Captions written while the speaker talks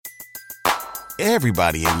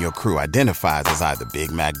Everybody in your crew identifies as either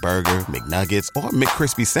Big Mac Burger, McNuggets, or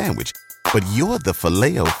McCrispy Sandwich. But you're the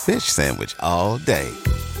Filet-O-Fish Sandwich all day.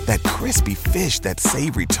 That crispy fish, that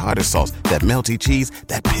savory tartar sauce, that melty cheese,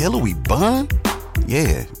 that pillowy bun.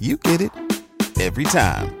 Yeah, you get it. Every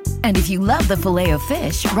time. And if you love the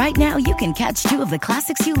Filet-O-Fish, right now you can catch two of the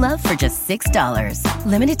classics you love for just $6.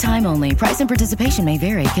 Limited time only. Price and participation may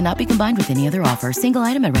vary. Cannot be combined with any other offer. Single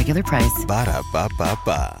item at regular price.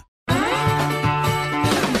 Ba-da-ba-ba-ba.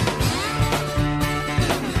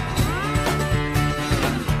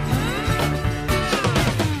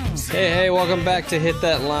 Hey, welcome back to Hit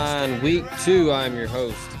That Line, Week 2. I'm your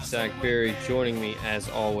host, Zach Berry. Joining me, as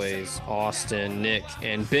always, Austin, Nick,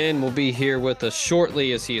 and Ben will be here with us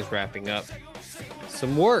shortly as he is wrapping up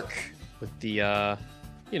some work with the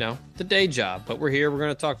day job. But we're here. We're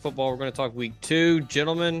going to talk football. We're going to talk Week 2.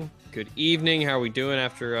 Gentlemen, good evening. How are we doing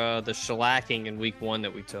after the shellacking in Week 1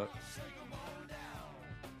 that we took?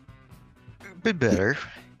 Bit better.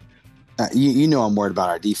 You know I'm worried about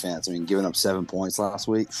our defense. I mean, giving up 7 points last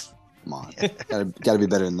week. Come on, got to be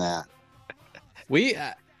better than that.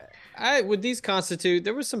 Would these constitute?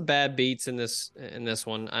 There was some bad beats in this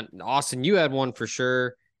one. Austin, you had one for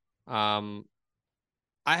sure. I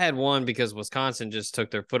had one because Wisconsin just took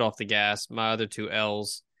their foot off the gas. My other two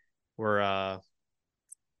L's were I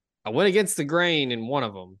went against the grain in one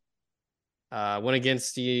of them. Went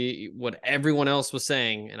against what everyone else was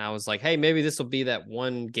saying, and I was like, hey, maybe this will be that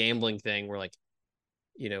one gambling thing where, like,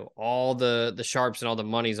 all the sharps and all the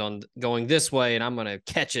money's on going this way, and I'm going to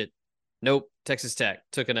catch it. Nope. Texas Tech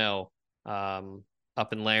took an L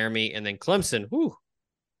up in Laramie, and then Clemson,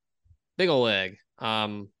 big ol' egg.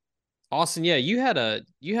 Austin, yeah, you had a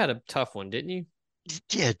tough one, didn't you?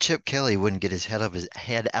 Yeah, Chip Kelly wouldn't get his head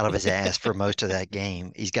out of his ass for most of that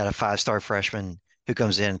game. He's got a 5-star freshman who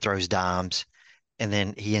comes in and throws dimes, and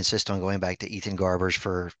then he insists on going back to Ethan Garbers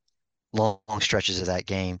for long stretches of that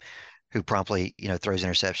game, who promptly, throws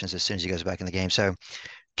interceptions as soon as he goes back in the game. So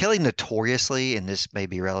Kelly notoriously, and this may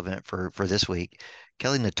be relevant for this week,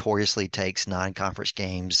 Kelly notoriously takes non-conference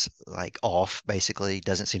games off, basically,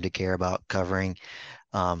 doesn't seem to care about covering.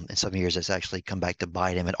 In some years, it's actually come back to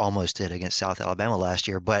bite him. It almost did against South Alabama last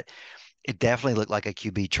year, but it definitely looked like a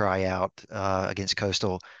QB tryout against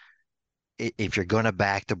Coastal. If you're going to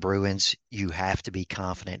back the Bruins, you have to be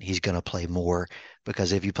confident he's going to play more,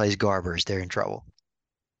 because if he plays Garbers, they're in trouble.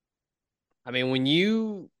 I mean, when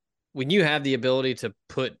you have the ability to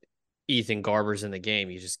put Ethan Garbers in the game,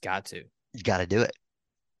 you just got to. You got to do it.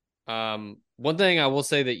 One thing I will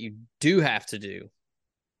say that you do have to do,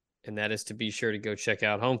 and that is to be sure to go check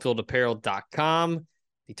out homefieldapparel.com,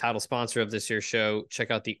 the title sponsor of this year's show. Check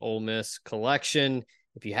out the Ole Miss collection.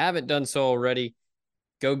 If you haven't done so already,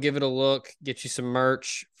 go give it a look. Get you some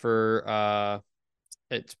merch for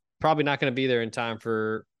it's probably not going to be there in time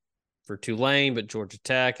for Tulane, but Georgia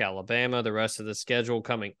Tech, Alabama, the rest of the schedule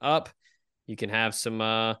coming up. You can have some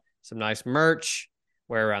nice merch,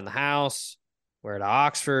 wear around the house, wear it to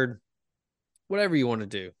Oxford, whatever you want to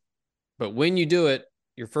do. But when you do it,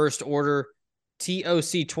 your first order,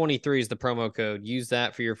 TOC23 is the promo code. Use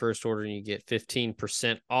that for your first order and you get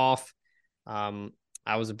 15% off.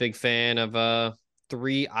 I was a big fan of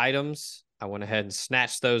 3 items. I went ahead and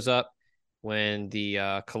snatched those up when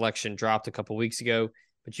the collection dropped a couple weeks ago.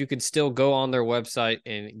 But you can still go on their website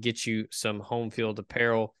and get you some home field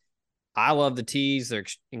apparel. I love the tees. They're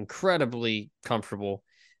incredibly comfortable.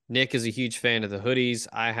 Nick is a huge fan of the hoodies.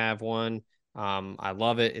 I have one. I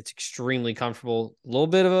love it. It's extremely comfortable. A little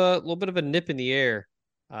bit of a nip in the air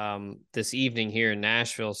this evening here in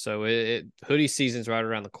Nashville. So hoodie season's right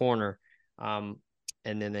around the corner. And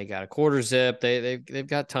then they got a quarter zip. They've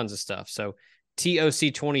got tons of stuff. So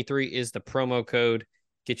TOC23 is the promo code.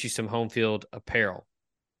 Get you some home field apparel.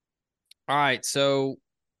 All right, so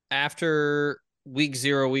after week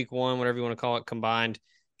 0, week 1, whatever you want to call it, combined,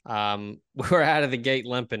 we're out of the gate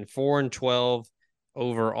limping, 4-12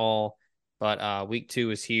 overall. But week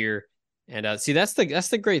 2 is here, and see that's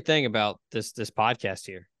the great thing about this podcast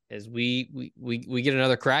here is we get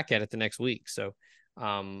another crack at it the next week. So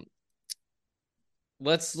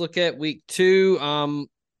let's look at week 2.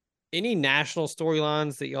 Any national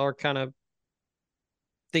storylines that y'all are kind of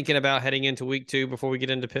thinking about heading into week 2 before we get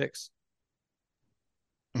into picks?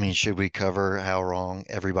 I mean, should we cover how wrong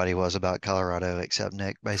everybody was about Colorado except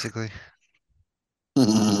Nick, basically?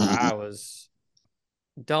 I was.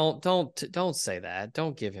 Don't say that.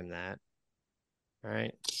 Don't give him that. All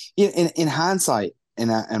right. In hindsight, and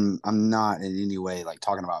I'm not in any way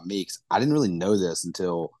talking about me, because I didn't really know this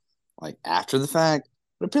until after the fact.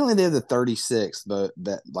 But apparently they're the 36th, but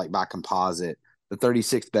by composite, the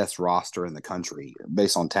 36th best roster in the country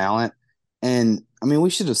based on talent. And I mean, we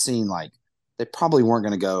should have seen like they probably weren't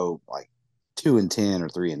going to go like 2-10 or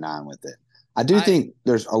 3-9 with it. I do I think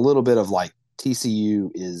there's a little bit of like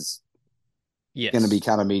TCU is going to be yes,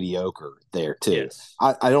 kind of mediocre there too. yes.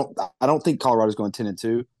 I don't think Colorado's going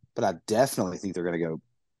 10-2, but I definitely think they're going to go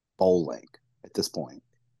bowling at this point.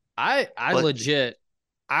 I But legit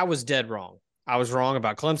I was dead wrong. I was wrong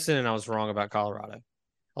about Clemson and I was wrong about Colorado.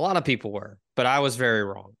 A lot of people were, but I was very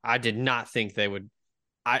wrong. I did not think they would.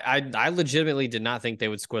 I legitimately did not think they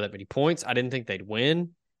would score that many points. I didn't think they'd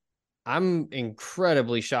win. I'm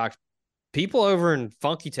incredibly shocked. People over in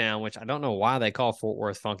Funky Town, which I don't know why they call Fort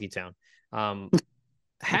Worth Funky Town, um,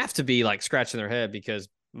 have to be like scratching their head because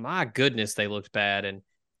my goodness, they looked bad. And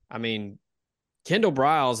I mean, Kendall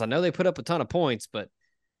Briles, I know they put up a ton of points, but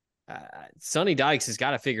Sonny Dykes has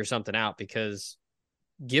got to figure something out because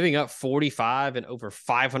giving up 45 and over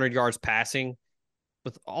 500 yards passing,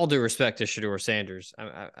 with all due respect to Shedeur Sanders,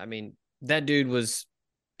 I mean, that dude was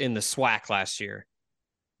in the SWAC last year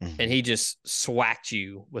and mhm. he just swacked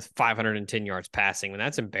you with 510 yards passing. And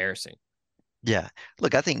that's embarrassing. Yeah.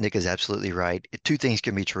 Look, I think Nick is absolutely right. Two things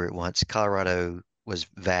can be true at once. Colorado was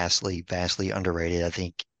vastly, vastly underrated. I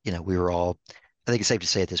think, I think it's safe to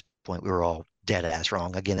say at this point, we were all dead ass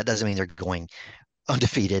wrong. Again, that doesn't mean they're going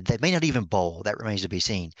undefeated. They may not even bowl. That remains to be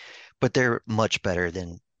seen. But they're much better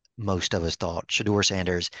than most of us thought. Shador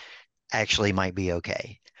Sanders actually might be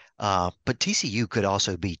okay. But TCU could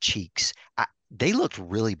also be cheeks. They looked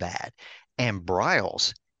really bad. And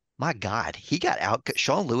Briles, my God, he got out.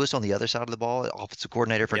 Sean Lewis on the other side of the ball, offensive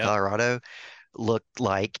coordinator for Yep. Colorado, looked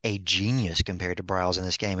like a genius compared to Briles in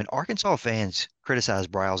this game. And Arkansas fans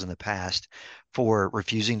criticized Briles in the past for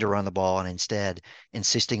refusing to run the ball and instead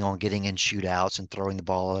insisting on getting in shootouts and throwing the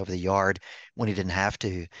ball all over the yard when he didn't have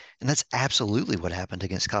to. And that's absolutely what happened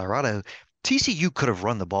against Colorado. TCU could have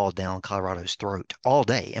run the ball down Colorado's throat all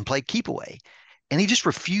day and played keep away. And he just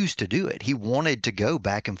refused to do it. He wanted to go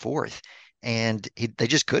back and forth. And they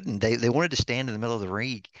just couldn't. They wanted to stand in the middle of the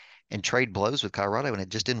ring and trade blows with Colorado, and it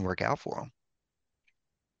just didn't work out for them.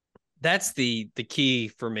 That's the key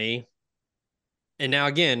for me. And now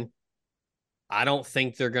again, I don't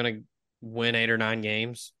think they're going to win 8 or 9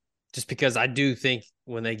 games just because I do think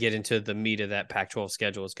when they get into the meat of that Pac-12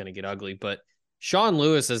 schedule, it's going to get ugly. But Sean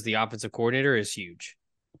Lewis as the offensive coordinator is huge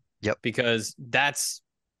Yep. because that's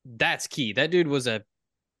key. That dude was a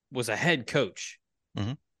head coach,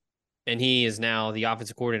 Hmm. and he is now the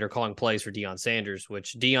offensive coordinator calling plays for Deion Sanders,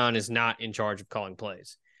 which Deion is not in charge of calling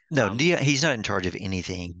plays. No, Um, He's not in charge of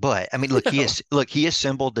anything. But I mean, look, he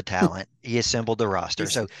assembled the talent. He assembled the roster.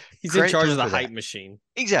 he's So he's in credit charge to of him the for hype that. machine.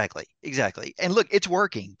 Exactly, exactly. And look, it's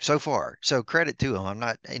working so far. So credit to him. I'm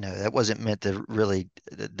not, that wasn't meant to really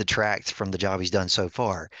detract from the job he's done so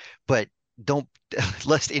far. But don't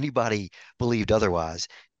lest anybody believed otherwise.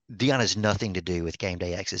 Dion has nothing to do with game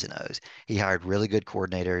day X's and O's. He hired really good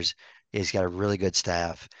coordinators. He's got a really good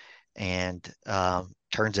staff, and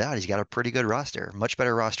turns out he's got a pretty good roster, much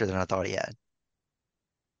better roster than I thought he had.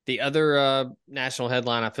 The other national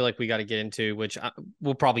headline I feel like we got to get into, which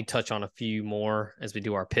we'll probably touch on a few more as we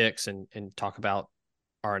do our picks and talk about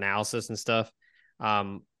our analysis and stuff.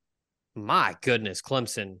 Um, my goodness,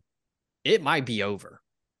 Clemson, it might be over.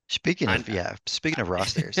 I Speaking of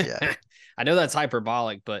rosters, yeah. I know that's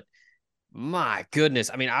hyperbolic, but my goodness,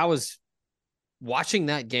 I mean, I was watching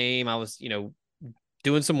that game. I was,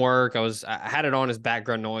 doing some work. I had it on as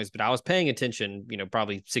background noise, but I was paying attention,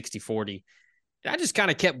 probably 60-40. I just kind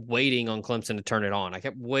of kept waiting on Clemson to turn it on. I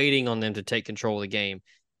kept waiting on them to take control of the game.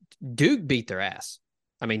 Duke beat their ass.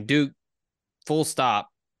 I mean, Duke, full stop,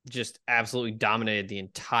 just absolutely dominated the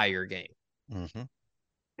entire game. Hmm.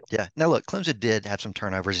 Yeah. Now look, Clemson did have some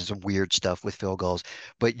turnovers and some weird stuff with field goals,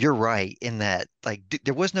 but you're right in that like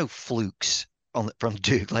there was no flukes from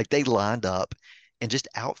Duke. Like they lined up and just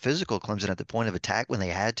out physical Clemson at the point of attack when they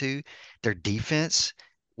had to. Their defense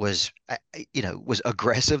was was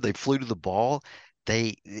aggressive. They flew to the ball.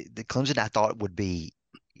 The Clemson I thought would be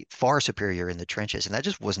far superior in the trenches, and that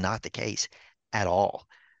just was not the case at all.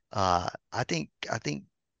 I think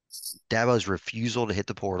Dabo's refusal to hit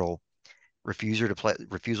the portal, refusal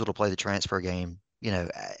to play the transfer game.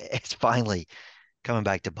 It's finally coming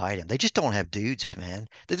back to bite him. They just don't have dudes, man.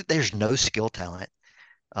 There's no skill talent.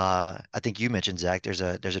 I think you mentioned Zach. There's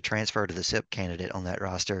a transfer to the SIP candidate on that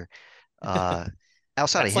roster. Uh,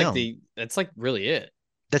 Outside of him, That's like really it.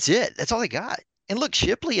 that's it. That's all they got. And look,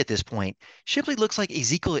 Shipley at this point, Shipley looks like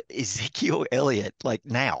Ezekiel Elliott like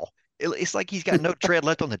now. It's like he's got no tread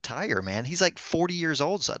left on the tire, man. He's like 40 years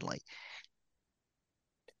old suddenly.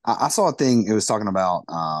 I saw a thing. It was talking about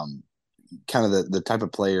kind of the type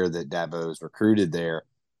of player that Dabo's recruited there,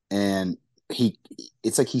 and he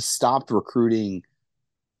it's like he stopped recruiting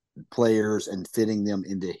players and fitting them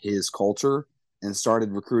into his culture and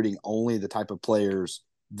started recruiting only the type of players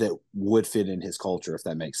that would fit in his culture, if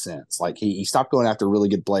that makes sense. Like he stopped going after really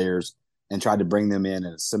good players and tried to bring them in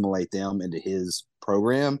and assimilate them into his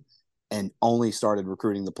program and only started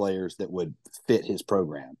recruiting the players that would fit his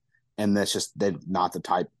program. And that's just they're not the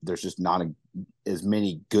type. There's just not as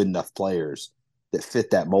many good enough players that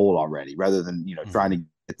fit that mold already. Rather than trying to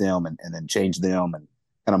get them and then change them and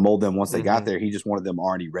kind of mold them once they got there. He just wanted them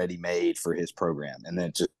already ready made for his program, and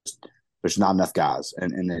then just there's not enough guys,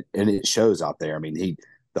 and it shows out there. I mean,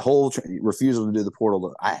 the whole refusal to do the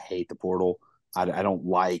portal. I hate the portal. I don't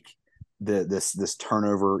like this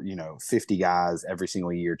turnover. 50 guys every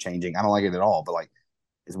single year changing. I don't like it at all. But like,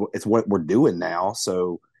 it's what we're doing now.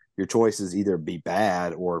 So your choice is either be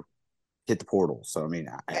bad or hit the portal. So I mean,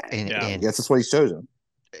 I guess that's what he's chosen.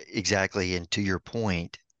 Exactly. And to your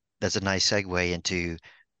point, that's a nice segue into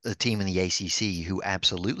the team in the ACC who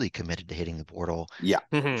absolutely committed to hitting the portal. Yeah.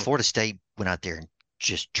 Florida State went out there and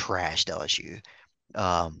just trashed LSU.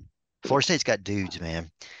 Florida State's got dudes, man.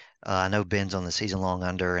 I know Ben's on the season long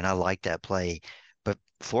under, and I like that play. But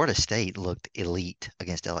Florida State looked elite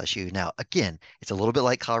against LSU. Now, again, it's a little bit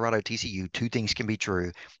like Colorado TCU. Two things can be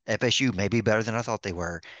true. FSU may be better than I thought they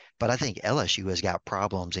were, but I think LSU has got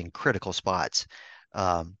problems in critical spots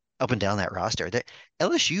up and down that roster.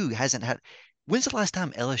 LSU hasn't had. When's the last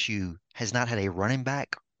time LSU has not had a running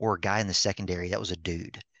back or a guy in the secondary that was a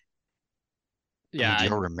dude? Yeah, I mean,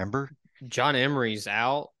 do y'all remember? John Emery's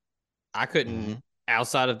out. I couldn't,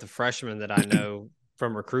 outside of the freshmen that I know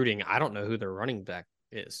from recruiting, I don't know who their running back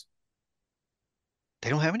is.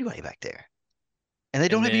 They don't have anybody back there, and they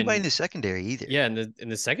don't have anybody in the secondary either. Yeah, in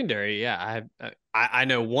the secondary, yeah, I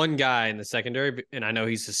know one guy in the secondary, and I know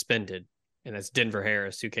he's suspended, and that's Denver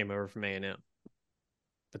Harris, who came over from A&M.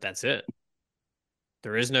 But that's it.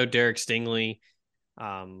 There is no Derek Stingley.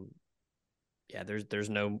 Yeah, there's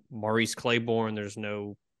no Maurice Claiborne. There's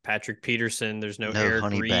no Patrick Peterson. There's no Eric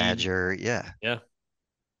Honey Reed. Badger. Yeah.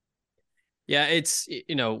 It's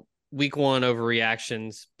week one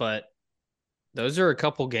overreactions, but those are a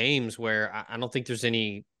couple games where I don't think there's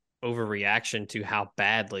any overreaction to how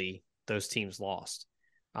badly those teams lost.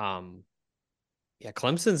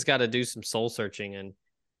 Clemson's got to do some soul searching, and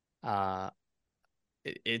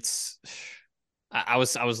it's. I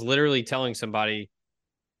was literally telling somebody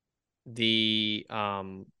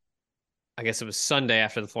I guess it was Sunday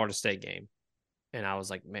after the Florida State game. And I was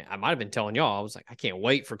like, man, I might have been telling y'all, I was like, I can't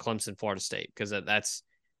wait for Clemson, Florida State, because that's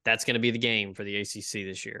going to be the game for the ACC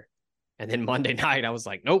this year. And then Monday night, I was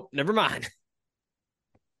like, nope, never mind.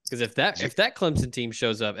 Because if that Clemson team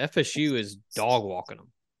shows up, FSU is dog walking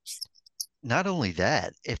them. Not only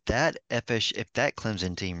that, if that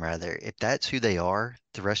Clemson team, rather, if that's who they are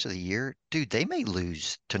the rest of the year, dude, they may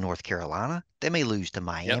lose to North Carolina. They may lose to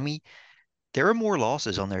Miami. Yep. There are more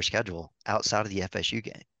losses on their schedule outside of the FSU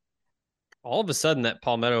game. All of a sudden, that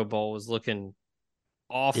Palmetto Bowl was looking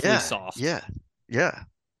awfully soft. Yeah.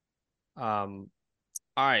 All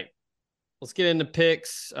right, let's get into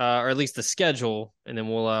picks, or at least the schedule, and then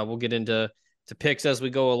we'll get into picks as we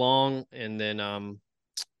go along, and then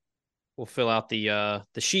we'll fill out the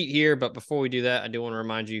sheet here. But before we do that, I do want to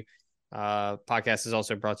remind you, podcast is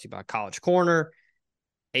also brought to you by College Corner,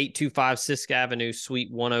 825 Sisk Avenue,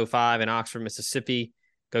 Suite 105 in Oxford, Mississippi.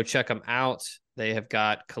 Go check them out. They have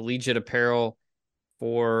got collegiate apparel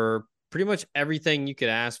for pretty much everything you could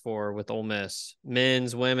ask for with Ole Miss.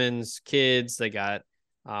 Men's, women's, kids. They got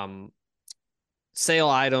sale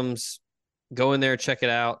items. Go in there, check it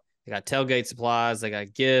out. They got tailgate supplies. They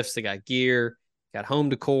got gifts. They got gear. Got home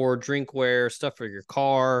decor, drinkware, stuff for your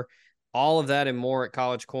car. All of that and more at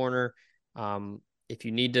College Corner. If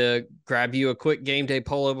you need to grab you a quick game day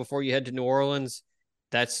polo before you head to New Orleans,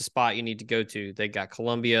 that's the spot you need to go to. They got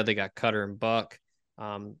Columbia, they got Cutter and Buck.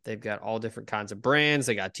 They've got all different kinds of brands.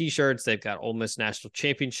 They got T-shirts. They've got Ole Miss National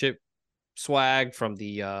Championship swag from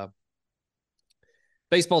the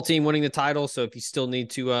baseball team winning the title. So if you still need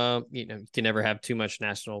to, you can never have too much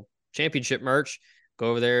national championship merch.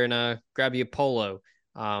 Go over there and grab you a polo.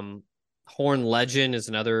 Horn Legend is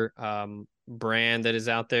another brand that is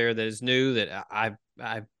out there that is new that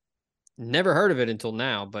I've never heard of it until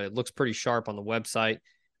now, but it looks pretty sharp on the website.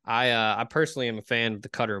 I personally am a fan of the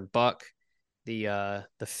Cutter and Buck. The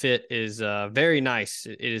fit is very nice.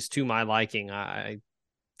 It is to my liking. I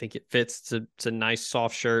think it fits. It's a nice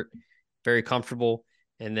soft shirt, very comfortable.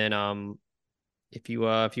 And then if you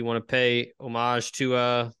want to pay homage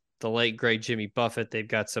to the late great Jimmy Buffett, they've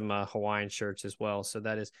got some Hawaiian shirts as well. So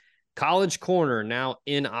that is College Corner, now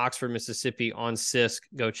in Oxford, Mississippi on Sisk.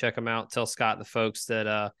 Go check them out. Tell Scott and the folks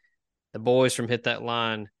that The boys from Hit That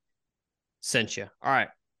Line sent you. All right.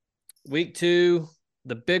 Week 2,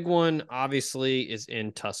 the big one obviously is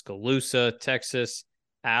in Tuscaloosa, Texas,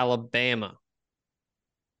 Alabama.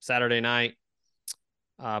 Saturday night.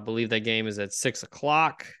 I believe that game is at 6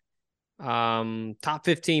 o'clock. Top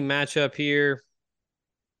 15 matchup here.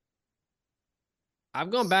 I've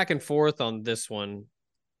gone back and forth on this one.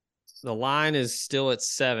 The line is still at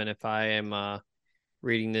 7 if I am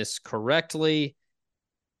reading this correctly.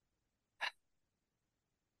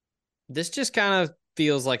 This just kind of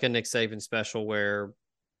feels like a Nick Saban special where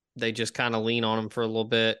they just kind of lean on him for a little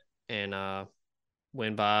bit and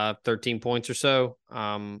win by 13 points or so.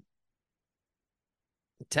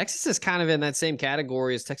 Texas is kind of in that same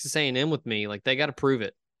category as Texas A&M with me. Like, they got to prove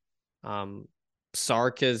it.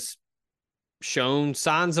 Sark has shown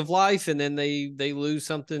signs of life, and then they lose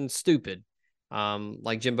something stupid,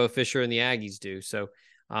 like Jimbo Fisher and the Aggies do. So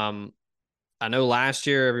I know last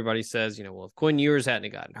year everybody says, well, if Quinn Ewers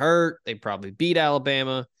hadn't gotten hurt, they probably beat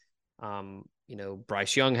Alabama.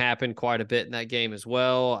 Bryce Young happened quite a bit in that game as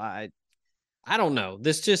well. I don't know.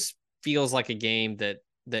 This just feels like a game that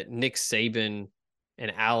Nick Saban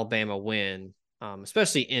and Alabama win,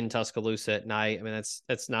 especially in Tuscaloosa at night. I mean,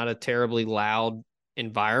 that's not a terribly loud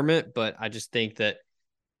environment, but I just think that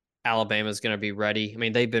Alabama is going to be ready. I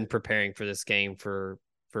mean, they've been preparing for this game for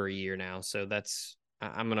a year now. So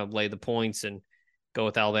I'm going to lay the points and go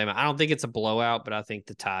with Alabama. I don't think it's a blowout, but I think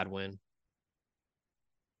the Tide win.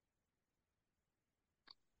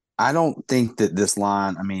 I don't think that this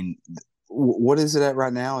line, I mean, what is it at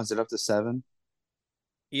right now? Is it up to 7?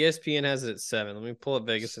 ESPN has it at 7. Let me pull up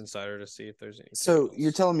Vegas Insider to see if there's anything So else.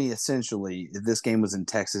 you're telling me essentially if this game was in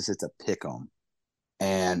Texas, it's a pick 'em.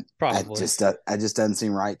 And Probably. it just doesn't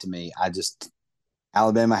seem right to me.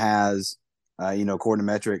 Alabama has, according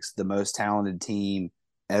to metrics, the most talented team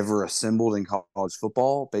ever assembled in college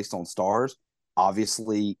football based on stars.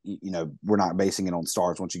 Obviously, we're not basing it on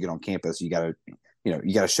stars. Once you get on campus, you got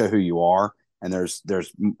to show who you are. And there's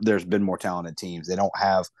been more talented teams. They don't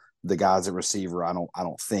have the guys at receiver. I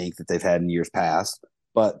don't think that they've had in years past.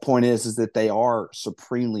 But point is that they are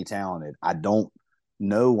supremely talented. I don't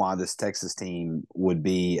know why this Texas team would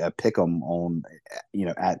be a pick 'em on,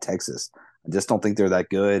 at Texas. I just don't think they're that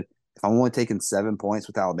good. If I'm only taking 7 points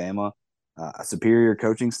with Alabama, a superior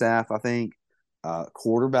coaching staff, I think.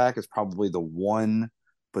 Quarterback is probably the one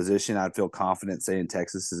position I'd feel confident saying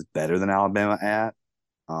Texas is better than Alabama at.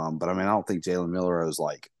 But I mean, I don't think Jalen Miller is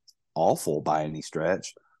like awful by any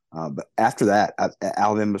stretch. But after that,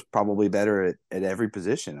 Alabama's probably better at every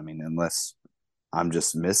position. I mean, unless I'm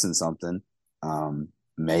just missing something.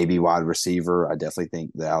 Maybe wide receiver. I definitely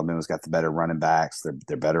think that Alabama's got the better running backs.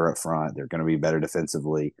 They're better up front. They're going to be better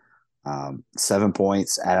defensively. 7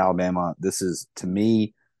 points at Alabama. This is, to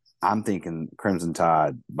me, I'm thinking Crimson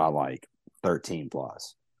Tide by like 13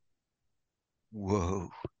 plus. Whoa.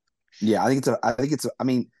 Yeah, I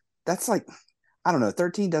mean, that's like, I don't know.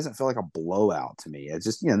 13 doesn't feel like a blowout to me. It's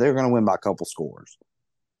just, they're going to win by a couple scores.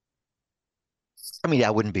 I mean,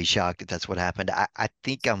 I wouldn't be shocked if that's what happened. I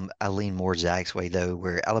think I lean more Zach's way though,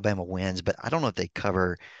 where Alabama wins, but I don't know if they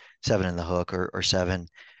cover 7 in the hook or 7.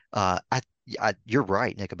 You're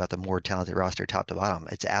right, Nick, about the more talented roster top to bottom.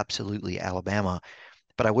 It's absolutely Alabama,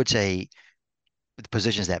 but I would say the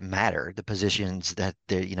positions that matter, the positions that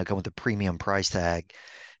they come with the premium price tag.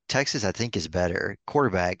 Texas, I think, is better.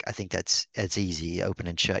 Quarterback, I think that's easy, open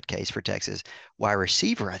and shut case for Texas. Wide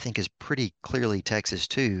receiver, I think, is pretty clearly Texas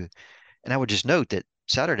too. And I would just note that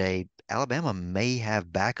Saturday, Alabama may have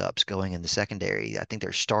backups going in the secondary. I think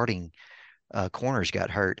their starting corners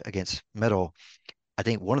got hurt against Middle. I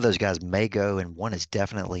think one of those guys may go, and one is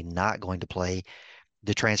definitely not going to play.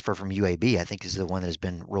 The transfer from UAB, I think, is the one that has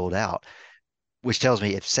been ruled out, which tells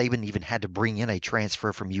me if Saban even had to bring in a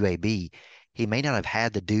transfer from UAB, he may not have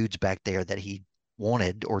had the dudes back there that he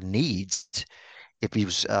wanted or needs if he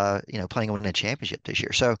was, planning on winning a championship this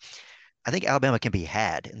year. So I think Alabama can be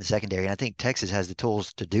had in the secondary, and I think Texas has the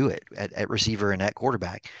tools to do it at receiver and at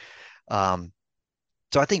quarterback.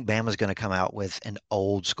 So I think Bama's going to come out with an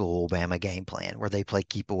old school Bama game plan where they play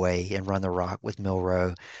keep away and run the rock with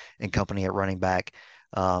Milroe and company at running back.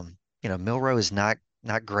 Milroe is not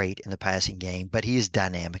great in the passing game, but he is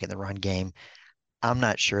dynamic in the run game. I'm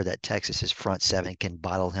not sure that Texas's front 7 can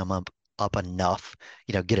bottle him up enough,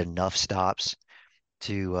 get enough stops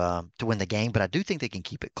to win the game, but I do think they can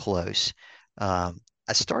keep it close. I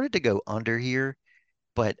started to go under here,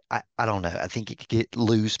 but I don't know. I think it could get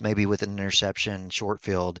loose maybe with an interception, short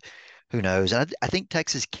field. Who knows? And I think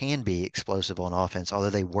Texas can be explosive on offense, although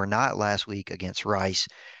they were not last week against Rice.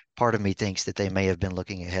 part of me thinks that they may have been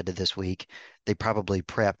looking ahead to this week. They probably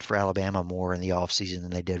prepped for Alabama more in the offseason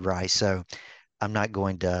than they did Rice. So I'm not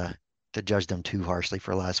going to judge them too harshly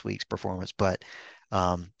for last week's performance, but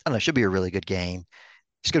I don't know, it should be a really good game.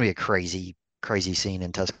 It's going to be a crazy, crazy scene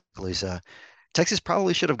in Tuscaloosa. Texas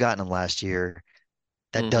probably should have gotten them last year.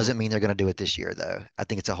 That Mm-hmm. doesn't mean they're going to do it this year, though. I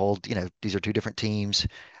think it's a whole, these are two different teams.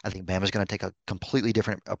 I think Bama's going to take a completely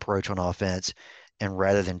different approach on offense. And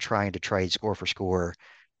rather than trying to trade score for score,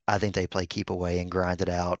 I think they play keep away and grind it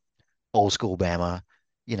out. Old school Bama,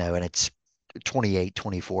 and it's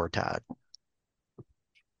 28-24 tied.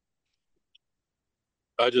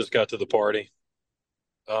 I just got to the party.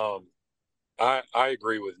 Um, I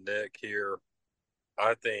agree with Nick here.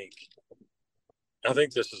 I think I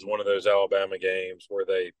think this is one of those Alabama games where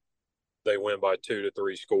they win by 2 to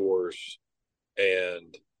 3 scores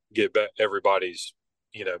and get back everybody's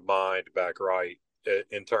mind back right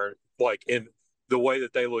in turn, like in the way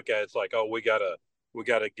that they look at it, it's like, oh, we gotta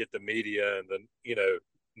get the media and the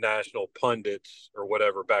national pundits or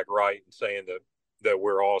whatever back right and saying that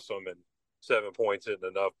we're awesome and 7 points isn't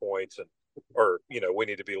enough points, and or we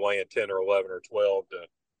need to be laying 10 or 11 or 12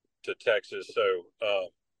 to Texas. So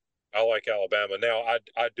I like Alabama. Now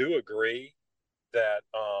I do agree that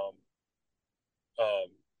um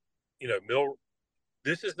Mil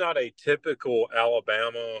this is not a typical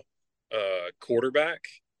Alabama quarterback,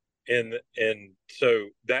 and so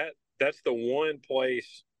that's the one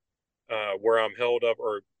place where I'm held up,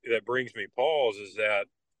 or that brings me pause, is that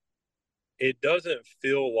it doesn't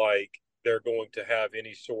feel like they're going to have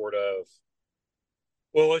any sort of,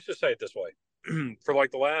 well, let's just say it this way. For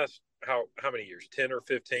like the last how many years, 10 or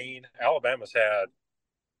 15, Alabama's had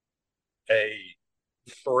a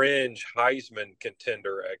fringe Heisman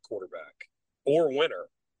contender at quarterback or winner.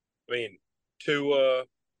 I mean, Tua,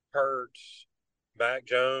 Hurts, Mac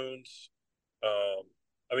Jones.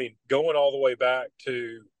 I mean, going all the way back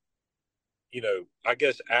to, I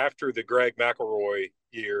guess after the Greg McElroy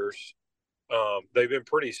years, they've been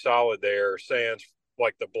pretty solid there. Sans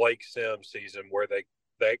like the Blake Sims season, where they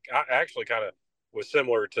actually kind of was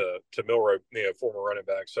similar to Milroe, former running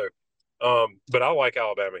back. So, but I like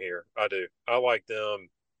Alabama here. I do. I like them.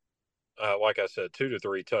 Like I said, 2 to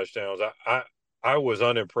 3 touchdowns. I was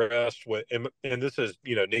unimpressed with, and this is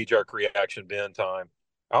knee jerk reaction Ben time.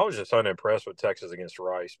 I was just unimpressed with Texas against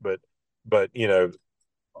Rice, but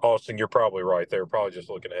Austin, you're probably right. They were probably just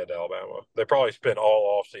looking ahead to Alabama. They probably spent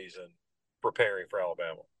all off season preparing for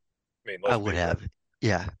Alabama. I mean, I let's would be real. have.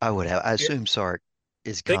 Yeah, I would have. I Yeah. assume Sark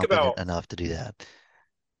is Think confident about enough to do that.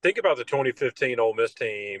 think about the 2015 Ole Miss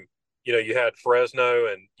team. You had Fresno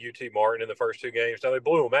and UT Martin in the first 2 games. Now they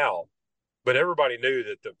blew them out, but everybody knew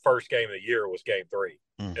that the first game of the year was Game 3,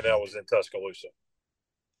 and that Hmm. was in Tuscaloosa.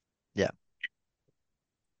 Yeah.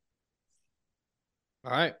 All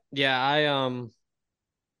right.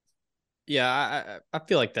 I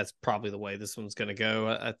feel like that's probably the way this one's going to go.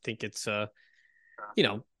 I think it's you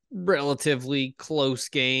know, relatively close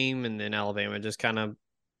game, and then Alabama just kind of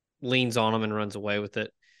leans on them and runs away with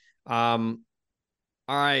it. All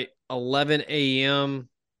right, 11 a.m.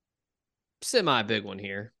 Semi big one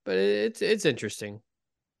here, but it's interesting.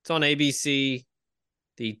 It's on ABC.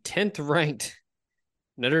 The 10th ranked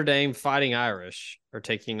Notre Dame Fighting Irish are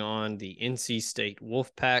taking on the NC State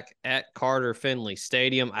Wolfpack at Carter Finley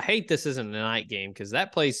Stadium. I hate this isn't a night game because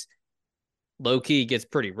that place low key gets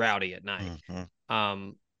pretty rowdy at night. Hmm.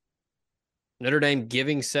 Um, Notre Dame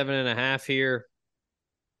giving 7.5 here.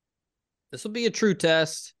 This will be a true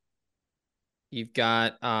test. You've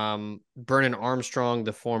got Brennan Armstrong,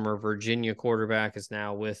 the former Virginia quarterback, is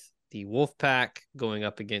now with the Wolfpack, going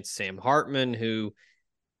up against Sam Hartman, who,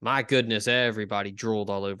 my goodness, everybody drooled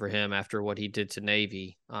all over him after what he did to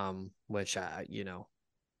Navy, which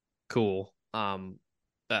cool.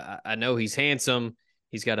 I know he's handsome.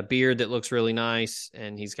 He's got a beard that looks really nice,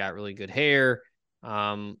 and he's got really good hair.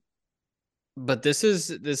 But this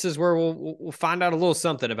is where we'll find out a little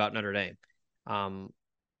something about Notre Dame.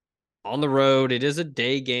 On the road, it is a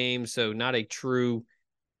day game, so not a true,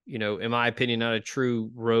 in my opinion, not a true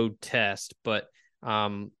road test. But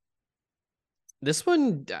this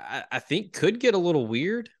one, I think, could get a little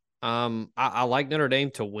weird. I like Notre Dame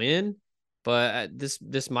to win, but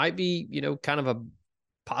this might be, kind of a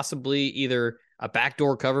possibly either a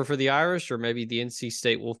backdoor cover for the Irish, or maybe the NC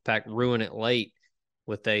State Wolfpack ruin it late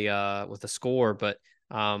with a score. But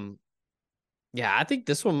yeah, I think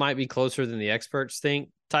this one might be closer than the experts think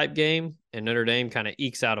type game, and Notre Dame kind of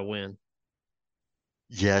ekes out a win.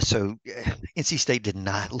 Yeah, so NC State did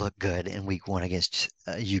not look good in week 1 against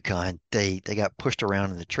UConn. They got pushed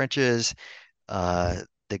around in the trenches. Uh,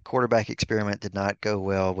 the quarterback experiment did not go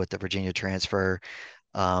well with the Virginia transfer.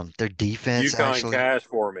 Their defense UConn actually, cash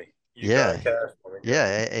for me. yeah, UConn cash for me.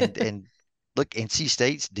 yeah, and look, NC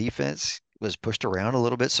State's defense was pushed around a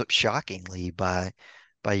little bit, so shockingly by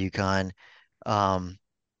UConn. Um,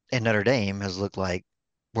 and Notre Dame has looked like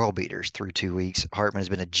world beaters through 2 weeks. Hartman has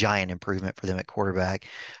been a giant improvement for them at quarterback.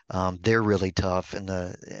 They're really tough in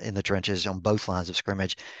the trenches on both lines of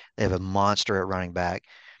scrimmage. They have a monster at running back.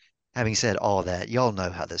 Having said all that, y'all know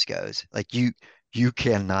how this goes. Like you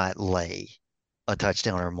cannot lay a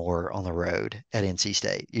touchdown or more on the road at NC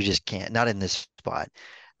State. You just can't. Not in this spot.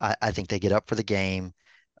 I think they get up for the game.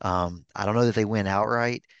 I don't know that they win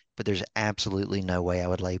outright, but there's absolutely no way I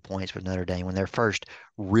would lay points with Notre Dame when their first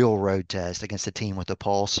real road test against a team with a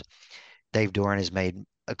pulse. Dave Doran has made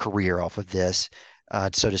a career off of this.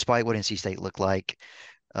 So despite what NC State looked like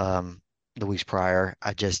the weeks prior,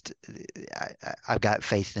 I've got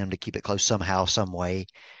faith in them to keep it close somehow, some way.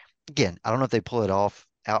 Again, I don't know if they pull it off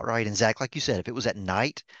outright. And Zach, like you said, if it was at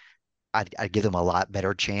night, I'd give them a lot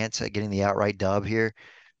better chance at getting the outright dub here.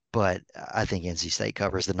 But I think NC State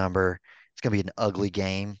covers the number. It's going to be an ugly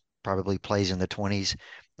game, probably plays in the 20s,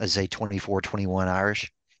 let's say 24-21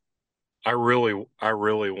 Irish. I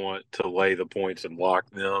really want to lay the points and lock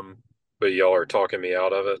them, but y'all are talking me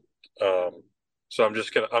out of it. So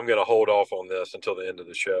I'm gonna hold off on this until the end of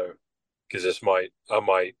the show because I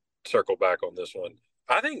might circle back on this one.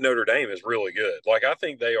 I think Notre Dame is really good. Like I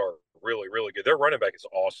think they are really really good. Their running back is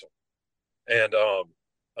awesome, and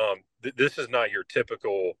this is not your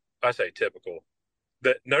typical. I say typical.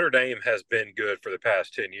 That Notre Dame has been good for the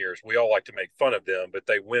past 10 years. We all like to make fun of them, but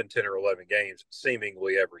they win 10 or 11 games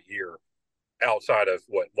seemingly every year outside of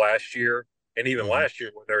what last year. And even last year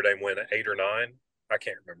when Notre Dame went 8 or 9, I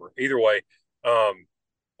can't remember. Either way, um,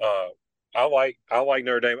 I like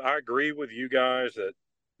Notre Dame. I agree with you guys that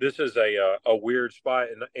this is a weird spot.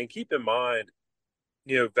 And keep in mind,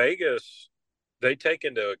 Vegas, they take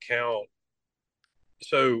into account.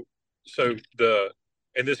 So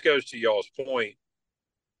and this goes to y'all's point,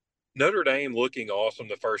 Notre Dame looking awesome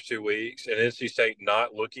the first 2 weeks and NC State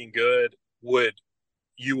not looking good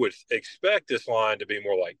you would expect this line to be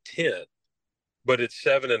more like 10, but it's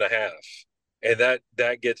 7.5. And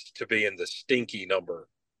that gets to be in the stinky number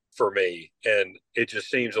for me. And it just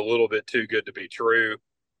seems a little bit too good to be true.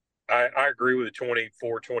 I agree with the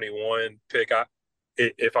 24-21 pick.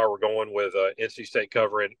 If I were going with NC State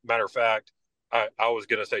covering, matter of fact, I was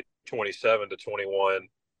going to say 27-21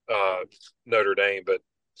 Notre Dame, but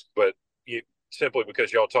simply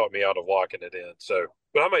because y'all taught me out of locking it in. So,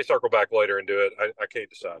 but I may circle back later and do it. I can't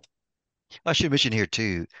decide. I should mention here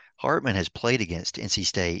too, Hartman has played against NC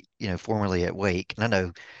State, formerly at Wake, and I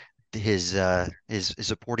know his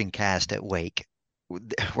supporting cast at Wake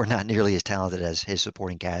were not nearly as talented as his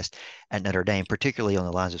supporting cast at Notre Dame, particularly on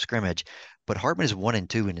the lines of scrimmage. But Hartman is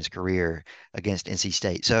 1-2 in his career against NC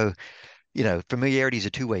State. So, familiarity is a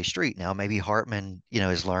two-way street. Now, maybe Hartman,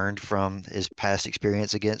 has learned from his past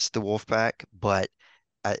experience against the Wolfpack, but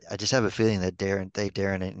I just have a feeling that Dave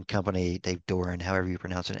Darren and company, Dave Doran, however you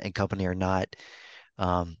pronounce it, and company are not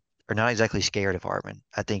exactly scared of Hartman.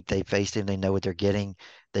 I think they faced him. They know what they're getting.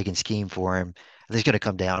 They can scheme for him. I think it's going to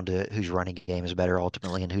come down to whose running game is better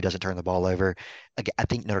ultimately and who doesn't turn the ball over. I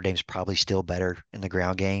think Notre Dame's probably still better in the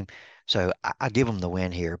ground game. So I give them the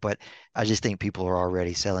win here, but I just think people are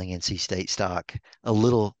already selling NC State stock a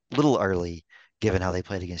little early, given how they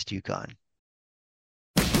played against UConn.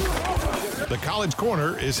 The College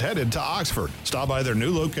Corner is headed to Oxford. Stop by their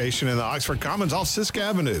new location in the Oxford Commons off Sisk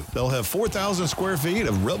Avenue. They'll have 4,000 square feet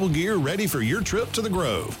of Rebel gear ready for your trip to the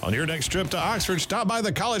Grove. On your next trip to Oxford, stop by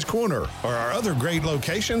the College Corner or our other great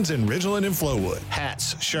locations in Ridgeland and Flowood.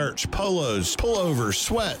 Hats, shirts, polos, pullovers,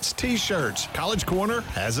 sweats, t-shirts. College Corner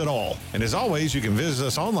has it all. And as always, you can visit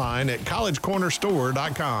us online at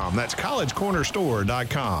collegecornerstore.com. That's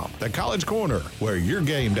collegecornerstore.com. The College Corner, where your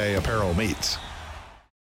game day apparel meets.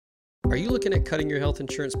 Are you looking at cutting your health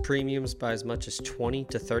insurance premiums by as much as 20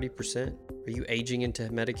 to 30%? Are you aging into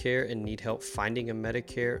Medicare and need help finding a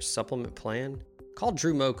Medicare supplement plan? Call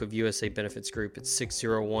Drew Moak of USA Benefits Group at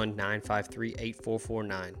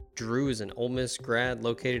 601-953-8449. Drew is an Ole Miss grad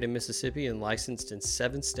located in Mississippi and licensed in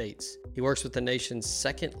 7 states. He works with the nation's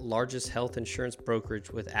second largest health insurance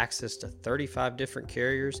brokerage with access to 35 different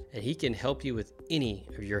carriers, and he can help you with any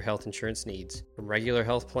of your health insurance needs. From regular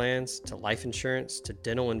health plans to life insurance to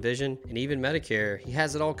dental and vision and even Medicare, he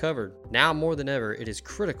has it all covered. Now more than ever, it is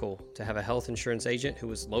critical to have a health insurance agent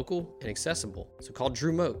who is local and accessible. So call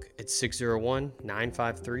Drew Moak at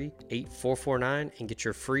 601-953-8449 and get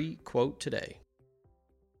your free quote today.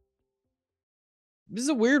 This is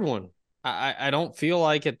a weird one. I don't feel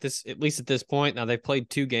like at least at this point, now they've played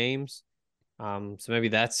 2 games. So maybe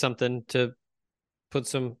that's something to put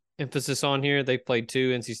some emphasis on here. They played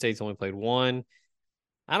 2. NC State's only played 1.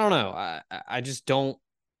 I don't know. I just don't.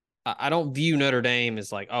 I don't view Notre Dame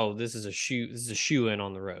as like, oh, this is a shoe in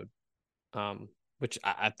on the road, which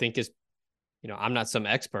I think is, I'm not some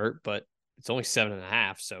expert, but it's only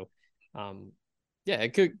 7.5. So, yeah,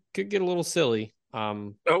 it could get a little silly.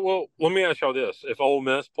 Oh, well, let me ask y'all this: if Ole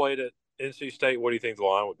Miss played at NC State, what do you think the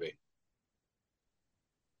line would be?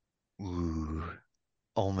 Ooh,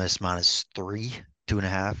 Ole Miss -3,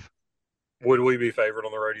 2.5. Would we be favored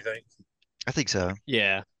on the road? You think? I think so.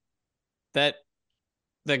 Yeah, that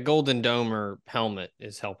Golden Domer helmet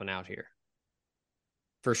is helping out here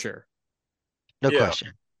for sure. No Yeah.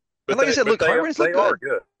 question. But And like I said, look, Hartman's they look are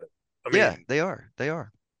good. good. I mean, Yeah, they are. They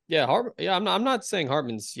are. Yeah, I'm not saying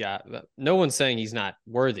Hartman's. Yeah, no one's saying he's not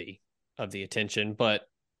worthy of the attention, but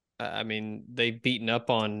I mean, they've beaten up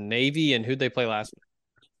on Navy, and who'd they play last week?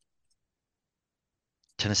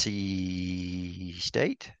 Tennessee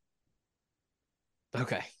State.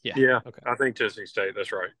 Okay, yeah, yeah. okay, I think Tennessee State.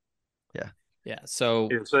 That's right. yeah. So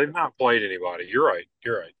Yeah, so they've not played anybody. You're right.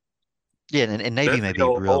 Yeah, and Navy That's may the be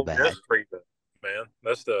old real Ole bad. Miss treatment, man.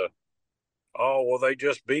 That's the they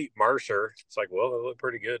just beat Mercer. It's like, well, they look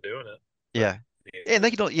pretty good doing it. Yeah. Yeah, And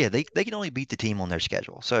they can only beat the team on their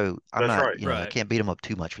schedule. So I'm that's not, right. I right. can't beat them up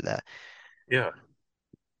too much for that. Yeah.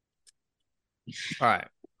 All right,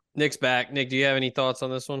 Nick's back. Nick, do you have any thoughts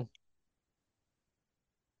on this one?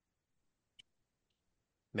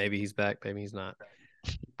 Maybe he's back. Maybe he's not.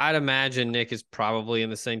 I'd imagine Nick is probably in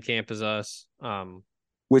the same camp as us.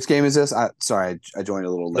 Which game is this? I joined a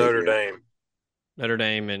little late. Notre Dame. Notre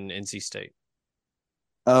Dame and NC State.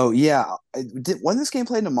 Oh yeah, wasn't this game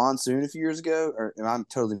played in a monsoon a few years ago? Or am I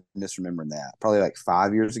totally misremembering that? Probably like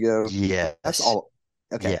 5 years ago. Yes. That's all.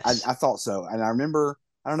 Okay, Yes. I thought so, and I remember.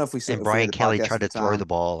 I don't know if we said And if we Brian had the Kelly podcast tried to at the throw time. the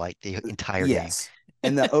ball like the entire game. Yes,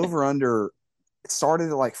 and the over under started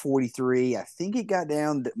at like 43. I think it got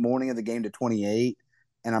down the morning of the game to 28,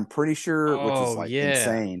 and I'm pretty sure, which is like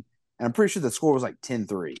insane. And I'm pretty sure the score was like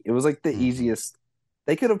 10-3. It was like the easiest.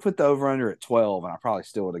 They could have put the over under at 12, and I probably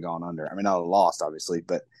still would have gone under. I mean, I would have lost, obviously,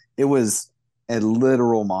 but it was a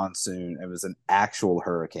literal monsoon. It was an actual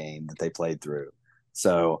hurricane that they played through.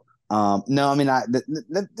 So, no, I mean,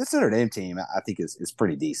 this Notre Dame team, I think is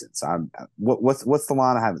pretty decent. So, what's the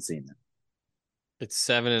line? I haven't seen it. It's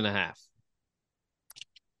 7.5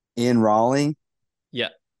 In Raleigh. Yeah.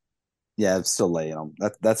 Yeah, it's still late on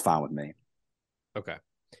them. That's fine with me. Okay.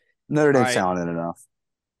 Notre Dame's talented enough.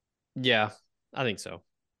 Yeah, I think so.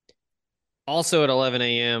 Also at 11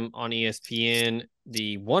 a.m. on ESPN,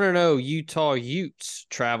 the 1-0 Utah Utes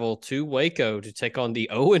travel to Waco to take on the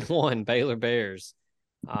 0-1 Baylor Bears.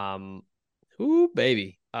 Ooh,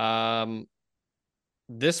 baby.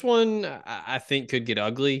 This one I think could get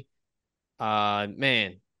ugly.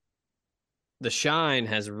 Man, the shine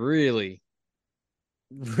has really,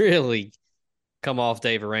 really come off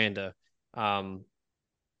Dave Aranda. And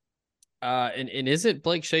isn't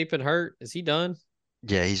Blake Shapen hurt? Is he done?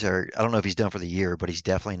 Yeah, he's hurt. I don't know if he's done for the year, but he's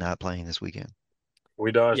definitely not playing this weekend.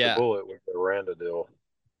 We dodged a bullet with the Aranda deal.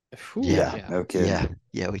 Whew, yeah, no kidding.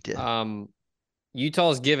 Yeah, we did.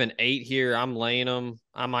 Utah's given 8 here. I'm laying them.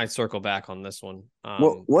 I might circle back on this one.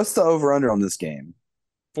 What's the over under on this game?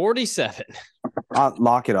 47. I'll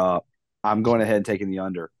lock it up. I'm going ahead and taking the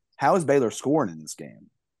under. How is Baylor scoring in this game?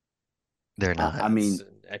 They're not. I mean, that's an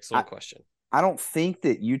excellent question. I don't think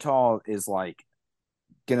that Utah is like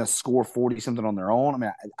going to score 40 something on their own. I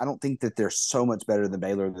mean, I don't think that they're so much better than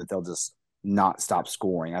Baylor that they'll just not stop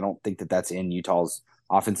scoring. I don't think that that's in Utah's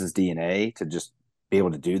offense's DNA to just be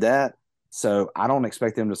able to do that. So I don't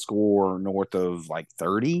expect them to score north of like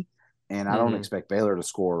 30, and I don't expect Baylor to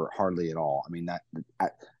score hardly at all. I mean,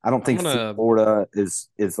 I don't think Florida is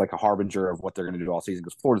like a harbinger of what they're going to do all season,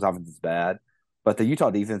 because Florida's offense is bad, but the Utah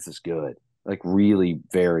defense is good, like really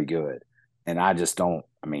very good. And I just don't.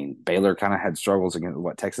 I mean, Baylor kind of had struggles against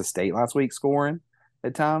Texas State last week scoring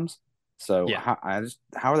at times. So yeah. how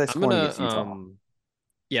are they scoring against Utah?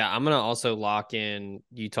 Yeah, I'm gonna also lock in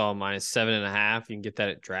Utah -7.5. You can get that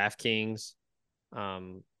at DraftKings.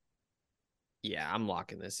 Yeah, I'm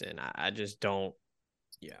locking this in. I just don't.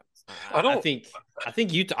 Yeah, I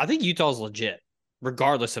think Utah's legit,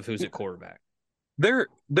 regardless of who's at quarterback. They're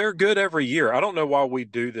good every year. I don't know why we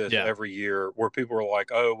do this every year, where people are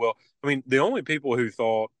like, "Oh, well." I mean, the only people who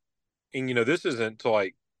thought, and this isn't to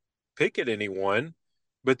like pick at anyone,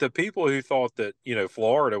 but the people who thought that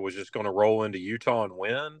Florida was just going to roll into Utah and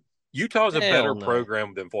win. Utah's a better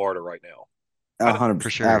program than Florida right now. 100%, for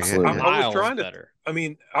sure, absolutely. I was trying to. I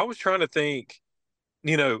mean, I was trying to think.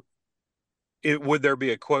 Would there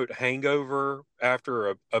be a quote hangover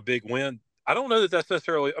after a big win? I don't know that that's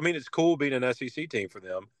necessarily. I mean, it's cool being an SEC team for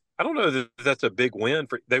them. I don't know that that's a big win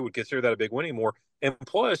for. They would consider that a big win anymore. And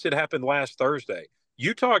plus, it happened last Thursday.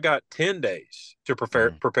 Utah got 10 days to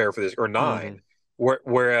prepare for this, or 9.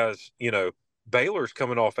 Whereas Baylor's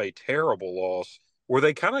coming off a terrible loss where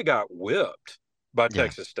they kind of got whipped by Yeah.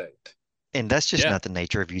 Texas State. And that's just Yeah. not the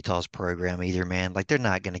nature of Utah's program either, man. Like they're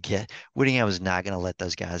not going to get Whittingham is not going to let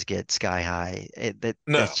those guys get sky high. That's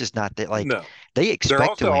No, just not that. Like no. they They're expect to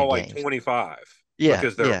also win all like games. 25 Yeah,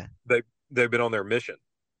 because yeah. they've been on their mission.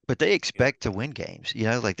 But they expect to win games.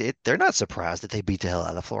 Like they're not surprised that they beat the hell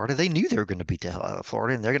out of Florida. They knew they were going to beat the hell out of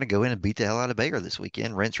Florida, and they're going to go in and beat the hell out of Baylor this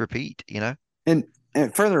weekend. Rinse, repeat. And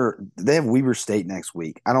further, they have Weber State next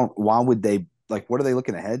week. Why would they like? What are they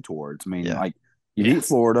looking ahead towards? I mean, Yeah. like you beat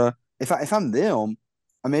Florida. If I'm them,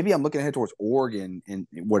 maybe I'm looking ahead towards Oregon in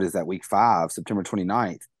what is that week 5, September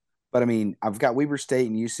 29th. But I mean, I've got Weber State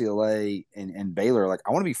and UCLA and Baylor. Like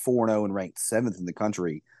I want to be 4-0 and ranked 7th in the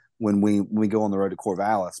country when we go on the road to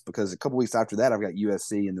Corvallis, because a couple weeks after that I've got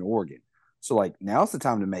USC and then Oregon. So like now's the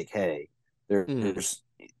time to make hay. They're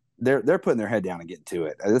putting their head down and getting to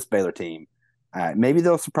it. This Baylor team, maybe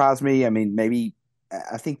they'll surprise me. I mean, maybe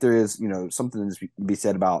I think there is something to be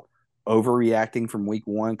said about overreacting from week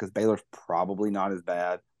 1, because Baylor's probably not as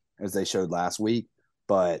bad as they showed last week.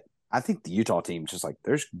 But I think the Utah team is just like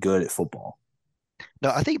they're just good at football. No,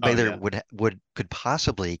 I think Oh, Baylor yeah. could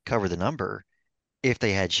possibly cover the number if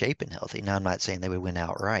they had Shapen healthy. Now, I'm not saying they would win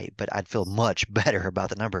outright, but I'd feel much better about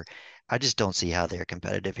the number. I just don't see how they're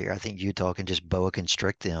competitive here. I think Utah can just boa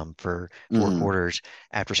constrict them for 4 quarters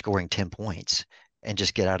after scoring 10 points and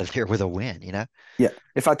just get out of there with a win. Yeah.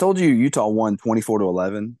 If I told you Utah won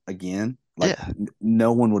 24-11 again, like Yeah,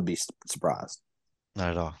 no one would be surprised.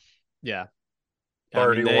 not at all. Yeah. I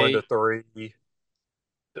mean, 31-3,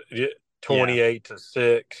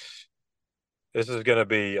 28-6. This is going to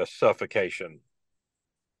be a suffocation.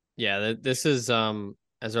 Yeah, this is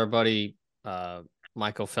as our buddy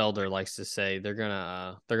Michael Felder likes to say, they're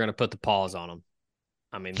gonna put the paws on them.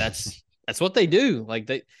 I mean, that's what they do. Like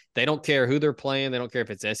they don't care who they're playing. They don't care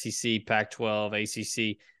if it's SEC, Pac-12,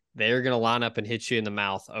 ACC. They're gonna line up and hit you in the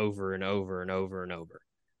mouth over and over and over and over.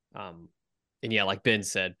 And yeah, like Ben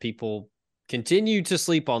said, people continue to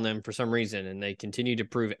sleep on them for some reason, and they continue to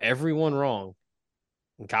prove everyone wrong.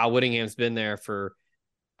 And Kyle Whittingham's been there for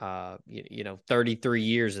 33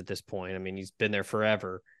 years at this point. I mean, he's been there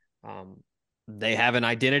forever. They have an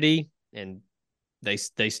identity and they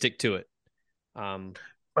stick to it. Man,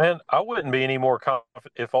 I wouldn't be any more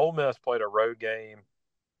confident if Ole Miss played a road game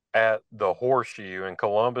at the Horseshoe in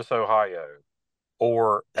Columbus, Ohio,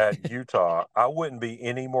 or at Utah. I wouldn't be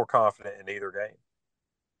any more confident in either game.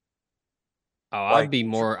 Oh, Like,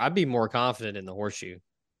 I'd be more confident in the Horseshoe.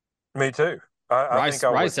 me too. I think I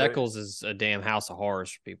would Rice too. Eccles is a damn house of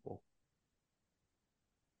horrors for people.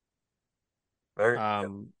 There,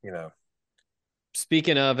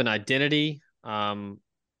 Speaking of an identity, one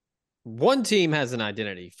team has an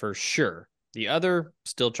identity for sure. The other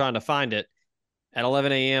still trying to find it. At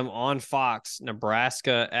 11 a.m. on Fox,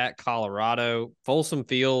 Nebraska at Colorado, Folsom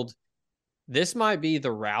Field. This might be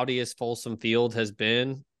the rowdiest Folsom Field has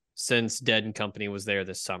been since Dead and Company was there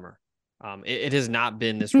this summer. It has not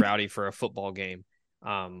been this rowdy for a football game.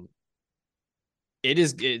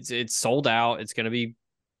 It's sold out. It's going to be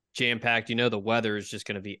jam packed. The weather is just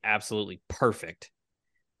going to be absolutely perfect.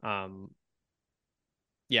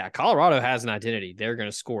 Yeah, Colorado has an identity. They're going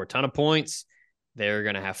to score a ton of points. They're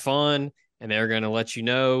going to have fun, and they're going to let you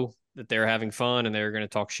know that they're having fun, and they're going to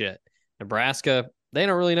talk shit. Nebraska, they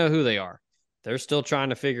don't really know who they are. They're still trying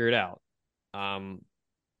to figure it out.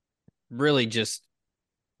 Really just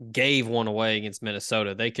gave one away against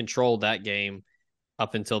Minnesota. They controlled that game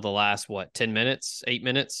up until the last, 10 minutes, 8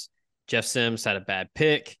 minutes. Jeff Sims had a bad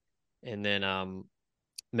pick, and then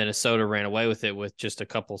Minnesota ran away with it with just a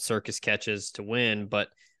couple circus catches to win. But,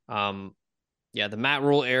 the Matt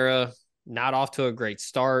Rule era, not off to a great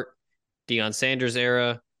start. Deion Sanders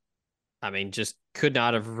era, I mean, just could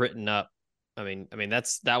not have written up. I mean,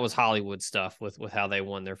 that was Hollywood stuff with how they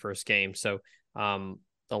won their first game. So the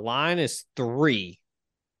line is 3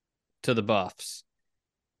 to the Buffs.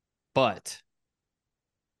 But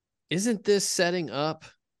isn't this setting up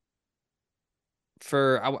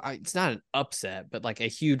for it's not an upset, but like a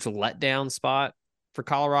huge letdown spot for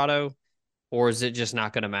Colorado? Or is it just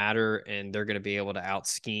not going to matter and they're going to be able to out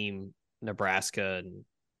scheme Nebraska and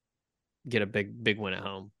get a big win at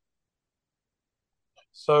home?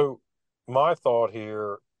 So my thought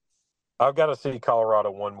here, I've got to see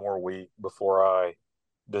Colorado one more week before I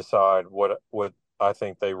decide what I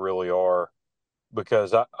think they really are,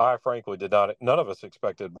 because I frankly did not. None of us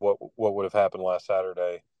expected what would have happened last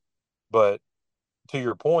Saturday. But to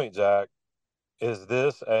your point, Zach,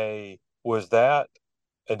 was that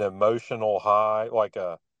an emotional high, like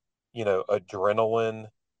a, adrenaline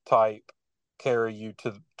type carry you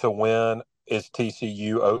to win? Is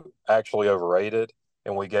TCU actually overrated,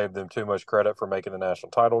 and we gave them too much credit for making the national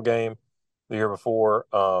title game the year before?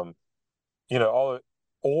 All,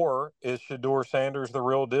 or is Shador Sanders the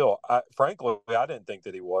real deal? Frankly, I didn't think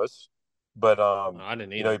that he was, but I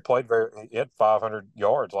didn't either. he had 500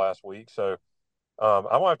 yards last week, so I'm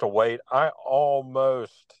gonna have to wait.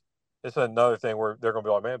 It's another thing where they're gonna be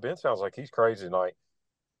like, man, Ben sounds like he's crazy tonight.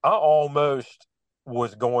 I almost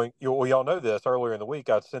was going. Y'all know this. Earlier in the week,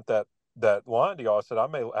 I sent that line to y'all. I said I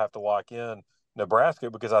may have to lock in Nebraska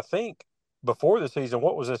because I think before the season,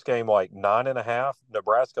 what was this game like 9.5?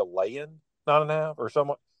 Nebraska laying 9.5 or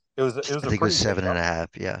something. It was I a think it was pretty big seven and a number. half.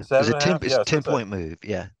 Yeah. It was Seven and a half. it's a Yeah, so 10 it's a point move.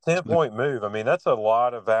 Yeah. 10-point move. I mean, that's a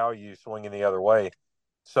lot of value swinging the other way.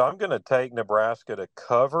 So I'm going to take Nebraska to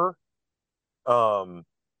cover. Um,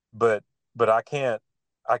 but I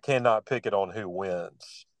cannot pick it on who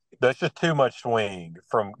wins. That's just too much swing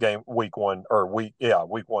from game week one or week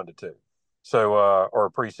 1 to 2. So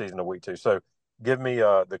or preseason to week 2. So give me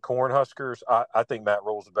the Cornhuskers. I think Matt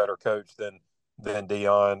Rule's a better coach than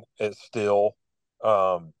Dion. It's still,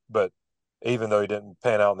 but even though he didn't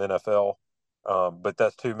pan out in the NFL, but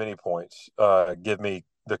that's too many points. Give me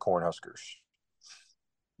the Cornhuskers.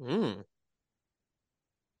 Mm.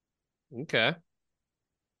 Okay.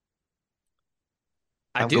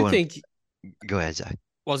 I I'm do going. think, Go ahead, Zach.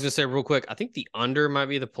 well, I was going to say real quick, I think the under might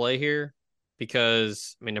be the play here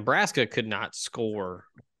because, I mean, Nebraska could not score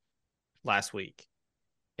last week.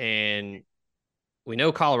 And we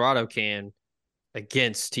know Colorado can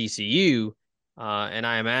against TCU. And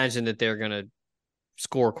I imagine that they're going to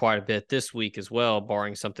score quite a bit this week as well,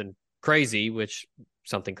 barring something crazy, which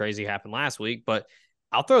something crazy happened last week. But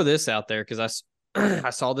I'll throw this out there because I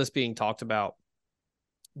saw this being talked about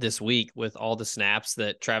this week with all the snaps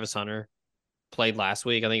that Travis Hunter played last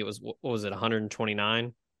week. I think it was, what was it,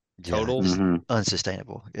 129 Yeah. total? Just Mm-hmm.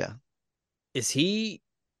 unsustainable. Yeah. Is he,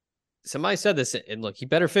 somebody said this, and look, he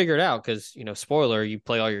better figure it out because, spoiler, you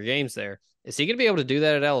play all your games there. Is he going to be able to do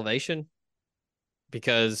that at elevation?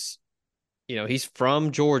 Because, he's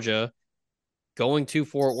from Georgia. Going to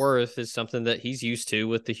Fort Worth is something that he's used to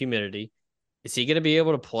with the humidity. Is he going to be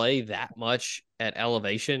able to play that much at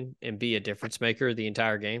elevation and be a difference maker the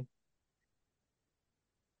entire game?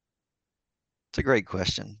 It's a great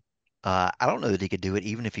question. I don't know that he could do it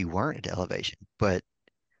even if he weren't at elevation, but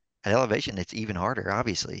at elevation, it's even harder,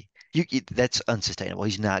 obviously. That's unsustainable.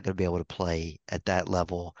 He's not going to be able to play at that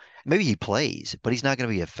level. Maybe he plays, but he's not going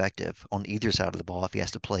to be effective on either side of the ball if he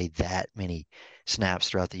has to play that many snaps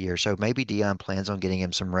throughout the year. So maybe Dion plans on getting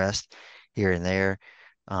him some rest here and there.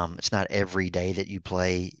 It's not every day that you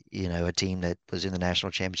play, a team that was in the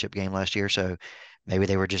national championship game last year. So maybe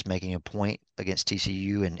they were just making a point against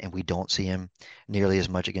TCU and we don't see him nearly as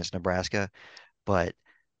much against Nebraska. But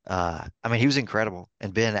I mean, he was incredible.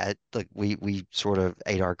 And Ben, look, we sort of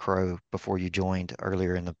ate our crow before you joined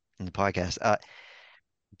earlier in the podcast.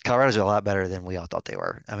 Colorado's a lot better than we all thought they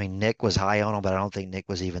were. I mean, Nick was high on them, but I don't think Nick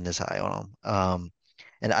was even this high on them.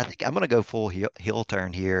 And I think I'm going to go full heel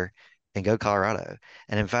turn here and go Colorado.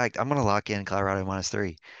 And in fact, I'm going to lock in Colorado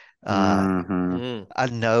 -3. Uh, Mm-hmm. Mm.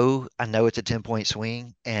 I know it's a 10-point swing,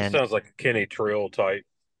 It and sounds like a Kenny Trill type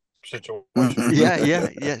situation.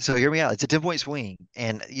 yeah. So hear me out. It's a 10-point swing.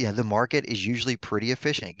 And the market is usually pretty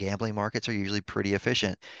efficient. Gambling markets are usually pretty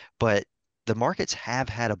efficient, but the markets have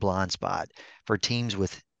had a blind spot for teams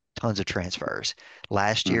with tons of transfers.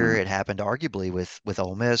 Last year Mm-hmm. it happened arguably with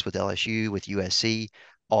Ole Miss, with LSU, with USC.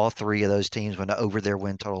 All three of those teams went over their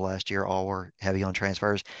win total last year. All were heavy on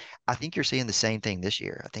transfers. I think you're seeing the same thing this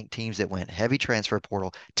year. I think teams that went heavy transfer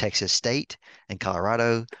portal, Texas State and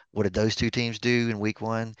Colorado, what did those two teams do in week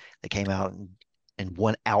one? They came out and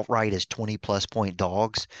won outright as 20+ point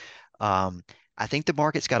dogs. Um, I think the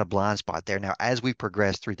market's got a blind spot there. Now, as we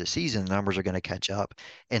progress through the season, the numbers are going to catch up.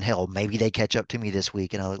 And hell, maybe they catch up to me this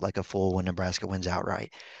week and I look like a fool when Nebraska wins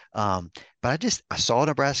outright. But I saw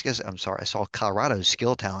I saw Colorado's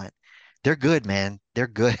skill talent. They're good, man. They're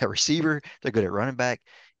good at receiver. They're good at running back.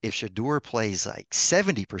 If Shador plays like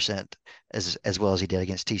 70% as well as he did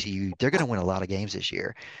against TCU, they're going to win a lot of games this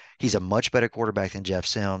year. He's a much better quarterback than Jeff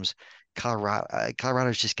Sims.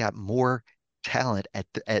 Colorado's just got more talent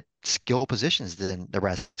at skill positions than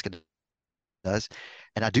Nebraska does.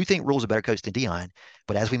 And I do think Rule's a better coach than Dion.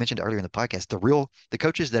 But as we mentioned earlier in the podcast, the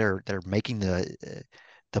coaches that are making the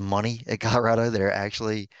money at Colorado, that are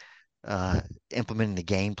actually implementing the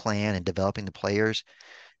game plan and developing the players,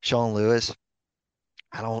 Sean Lewis,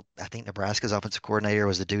 I think Nebraska's offensive coordinator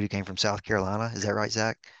was the dude who came from South Carolina. Is that right,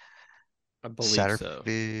 Zach? I believe so.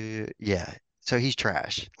 Satterfield. Yeah. So he's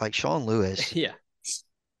trash. Like Sean Lewis Yeah.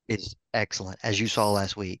 is excellent. As you saw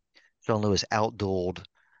last week, Sean Lewis outdueled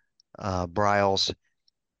Bryles.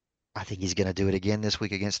 I think he's going to do it again this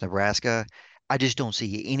week against Nebraska. I just don't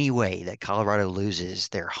see any way that Colorado loses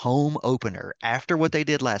their home opener after what they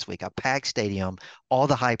did last week, a packed stadium, all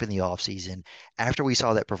the hype in the offseason, after we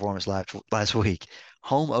saw that performance last week,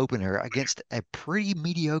 home opener against a pretty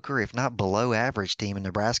mediocre, if not below average team in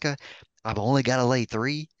Nebraska. I've only got to lay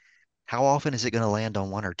 3. How often is it going to land on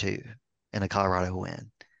 1 or 2 in a Colorado win?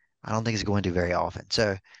 I don't think it's going to very often.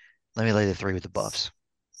 So let me lay the 3 with the Buffs.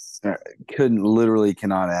 Uh,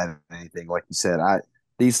 cannot add anything. Like you said,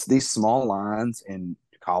 these small lines in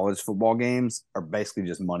college football games are basically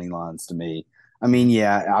just money lines to me. I mean,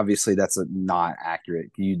 yeah, obviously that's not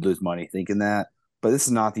accurate. You'd lose money thinking that, but this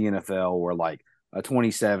is not the NFL where like a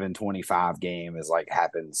 27-25 game is like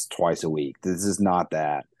happens twice a week. This is not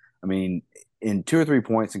that. I mean, in 2 or 3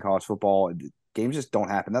 points in college football, games just don't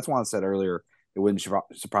happen. That's why I said earlier it wouldn't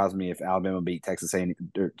surprise me if Alabama beat Texas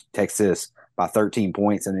by 13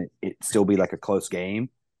 points and it still be like a close game.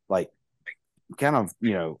 Like kind of,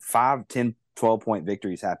 5, 10, 12 point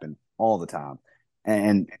victories happen all the time.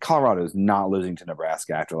 And Colorado is not losing to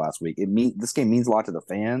Nebraska after last week. This game means a lot to the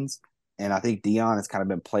fans. And I think Dion has kind of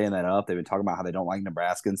been playing that up. They've been talking about how they don't like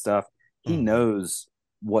Nebraska and stuff. He Mhm. knows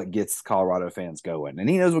what gets Colorado fans going, and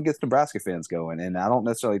he knows what gets Nebraska fans going. And I don't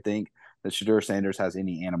necessarily think that Shadur Sanders has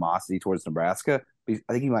any animosity towards Nebraska. But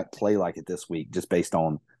I think he might play like it this week just based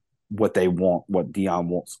on what they want, what Dion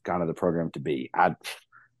wants kind of the program to be.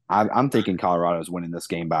 I'm thinking Colorado's winning this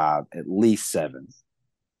game by at least 7.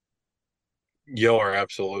 Y'all are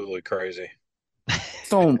absolutely crazy.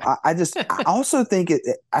 So I also think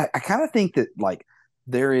I kind of think that like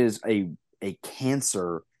there is a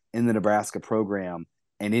cancer in the Nebraska program,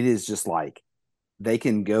 and it is just like they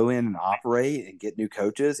can go in and operate and get new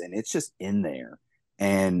coaches, and it's just in there.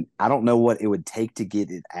 And I don't know what it would take to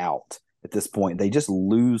get it out at this point. They just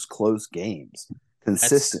lose close games That's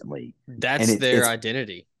consistently, and that's their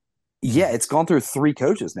identity. yeah, it's gone through 3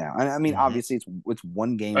 coaches now. And I mean, Mhm. obviously, it's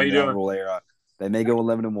 1 game How in you the Matt doing? Rule era. They may go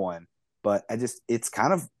 11-1, but it's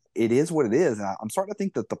kind of it is what it is. And I'm starting to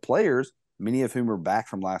think that the players, many of whom are back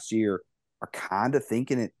from last year, are kind of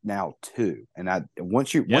thinking it now too. And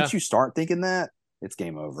once Yeah. you start thinking that, it's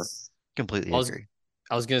game over. Completely I was agree.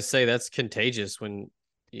 I was gonna say that's contagious when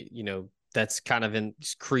that's kind of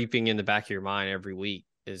just creeping in the back of your mind every week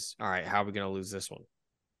is all right, how are we gonna lose this one?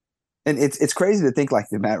 And it's crazy to think like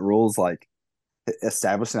the Matt Rule's like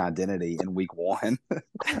established an identity in week 1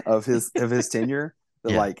 of his tenure.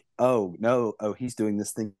 That Yeah. like, oh no, oh he's doing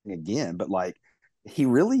this thing again, but like he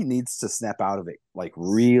really needs to snap out of it like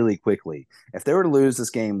really quickly. If they were to lose this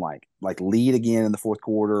game, like lead again in the fourth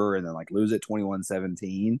quarter and then like lose it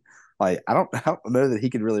 21-17, like I don't know that he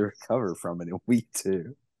could really recover from it in week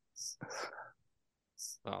 2.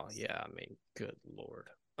 Oh yeah, I mean, good lord.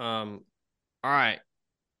 All right.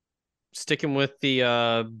 Sticking with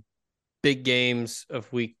the big games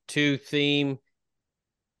of week 2 theme.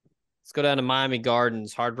 Let's go down to Miami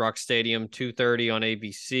Gardens, Hard Rock Stadium, 2:30 on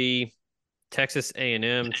ABC. Texas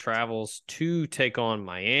A&M travels to take on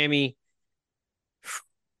Miami.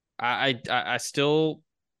 I still,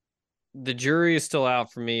 the jury is still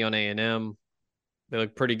out for me on A&M. They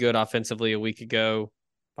looked pretty good offensively a week ago.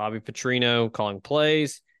 Bobby Petrino calling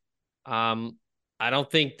plays. Um, I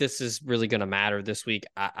don't think this is really going to matter this week.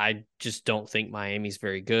 I just don't think Miami's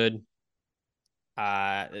very good.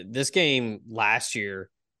 This game last year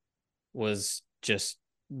was just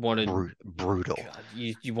wanted Brutal. God,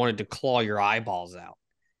 you wanted to claw your eyeballs out.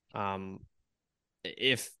 Um,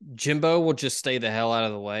 if Jimbo will just stay the hell out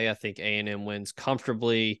of the way, I think A&M wins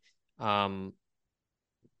comfortably. I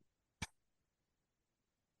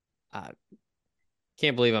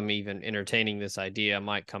can't believe I'm even entertaining this idea. I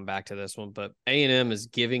might come back to this one, but A&M is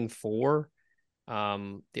giving 4.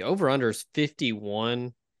 The over under is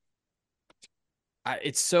 51.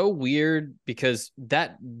 It's so weird because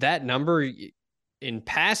that number in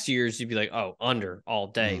past years you'd be like, oh, under all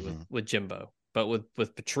day Mhm. with Jimbo, but with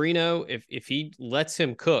Petrino, if he lets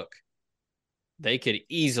him cook, they could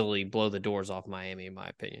easily blow the doors off Miami, in my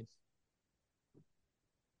opinion.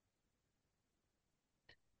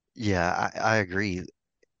 Yeah, I agree.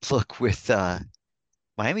 Look, with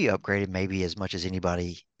Miami upgraded maybe as much as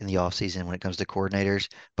anybody in the offseason when it comes to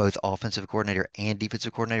coordinators, both offensive coordinator and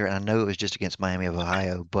defensive coordinator. And I know it was just against Miami of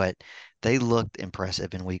Ohio, but they looked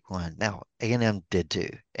impressive in week 1. Now, A&M did too.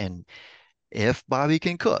 And if Bobby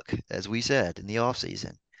can cook, as we said in the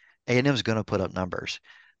offseason, A&M's going to put up numbers.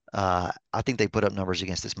 I think they put up numbers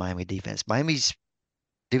against this Miami defense. Miami's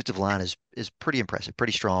defensive line is pretty impressive,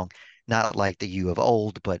 pretty strong. Not like the U of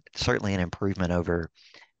old, but certainly an improvement over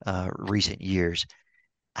recent years.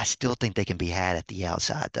 I still think they can be had at the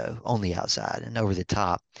outside, though, on the outside and over the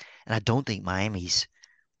top. And I don't think Miami's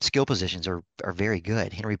skill positions are very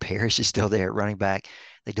good. Henry Parrish is still there at running back.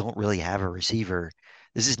 They don't really have a receiver.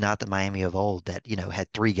 This is not the Miami of old that,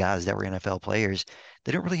 had three guys that were NFL players.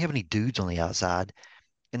 They don't really have any dudes on the outside.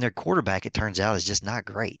 And their quarterback, it turns out, is just not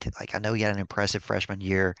great. Like, I know he had an impressive freshman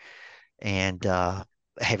year, and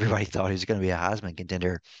everybody thought he was going to be a Heisman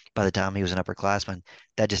contender by the time he was an upperclassman.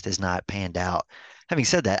 That just has not panned out. Having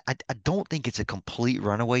said that, I don't think it's a complete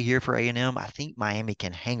runaway here for A&M. I think Miami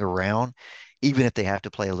can hang around, even if they have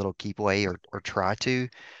to play a little keep away or try to.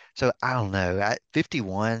 So I don't know. At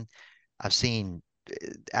 51, I've seen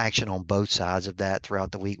action on both sides of that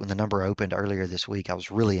throughout the week. When the number opened earlier this week, I was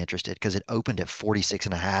really interested because it opened at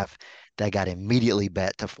 46.5. That got immediately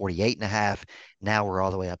bet to 48.5. Now we're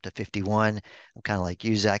all the way up to 51. I'm kind of like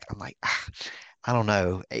you, Zach. I'm like, I don't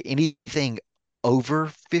know. Anything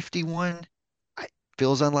over 51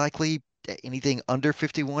 feels unlikely. Anything under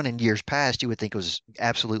 51 in years past, you would think was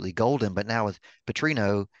absolutely golden. But now with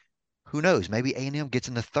Petrino, who knows? Maybe A&M gets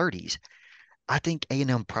in the 30s. I think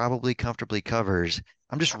A&M probably comfortably covers.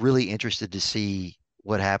 I'm just really interested to see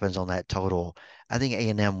what happens on that total. I think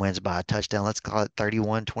A&M wins by a touchdown. Let's call it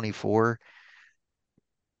 31-24.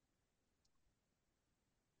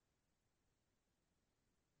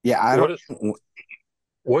 Yeah, I don't.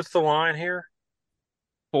 What's the line here?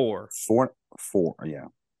 4. 4. Yeah.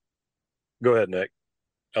 Go ahead, Nick.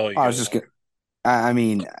 I was just gonna. I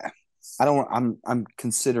mean, I don't. I'm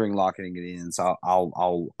considering locking it in, so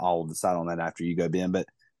I'll decide on that after you go, Ben. But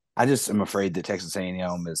I just am afraid that Texas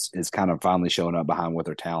A&M is kind of finally showing up behind what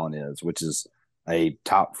their talent is, which is a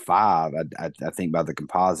top 5. I think by the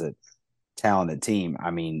composite talented team.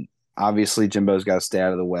 I mean, obviously Jimbo's got to stay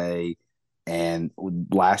out of the way. And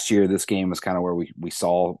last year, this game was kind of where we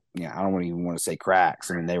saw. I don't even want to say cracks.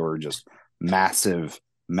 I mean, they were just massive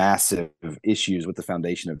issues with the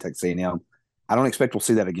foundation of Texas A&M. I don't expect we'll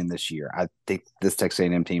see that again this year. I think this Texas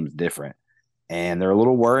A&M team is different, and they're a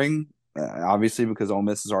little worrying, obviously, because Ole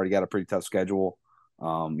Miss has already got a pretty tough schedule.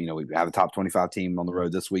 We have a top 25 team on the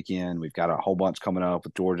road this weekend. We've got a whole bunch coming up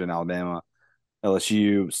with Georgia and Alabama.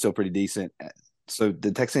 LSU still pretty decent. So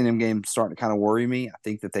the Texas A&M game is starting to kind of worry me. I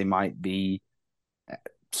think that they might be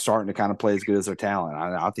starting to kind of play as good as their talent.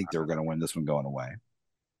 I think they're going to win this one going away.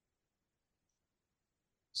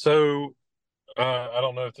 So I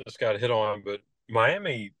don't know if this got hit on, but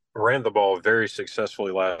Miami ran the ball very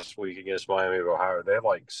successfully last week against Miami of Ohio. They had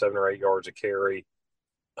like 7 or 8 yards of carry.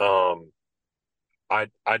 I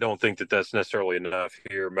don't think that that's necessarily enough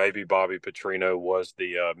here. Maybe Bobby Petrino was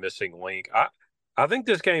the missing link. I think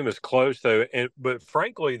this game is close though, but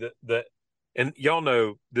frankly, and y'all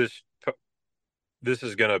know this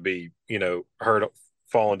is going to be heard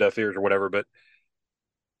fall on deaf ears or whatever. But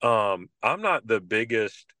I'm not the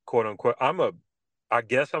biggest quote unquote. I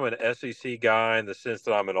guess I'm an SEC guy in the sense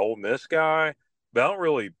that I'm an Ole Miss guy, but I don't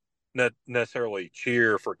really necessarily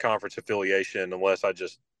cheer for conference affiliation unless I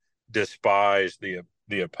just despise the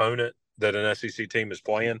opponent that an SEC team is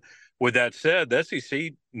playing. With that said, the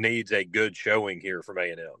SEC needs a good showing here from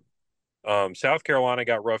A&M. South Carolina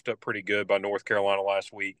got roughed up pretty good by North Carolina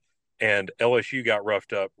last week, and LSU got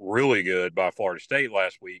roughed up really good by Florida State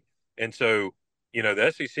last week. And so,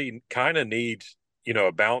 the SEC kind of needs,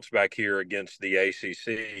 a bounce back here against the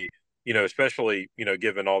ACC, especially,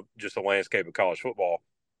 given all just the landscape of college football.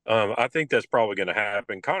 I think that's probably going to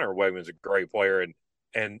happen. Connor Wegman's a great player,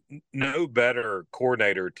 and no better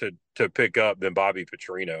coordinator to pick up than Bobby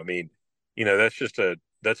Petrino. I mean,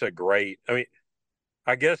 that's a great. I mean,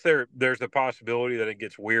 I guess there's a possibility that it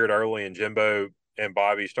gets weird early and Jimbo and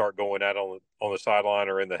Bobby start going out on the sideline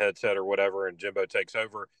or in the headset or whatever, and Jimbo takes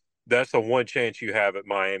over. That's the one chance you have at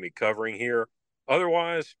Miami covering here.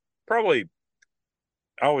 Otherwise, probably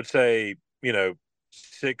I would say 6-7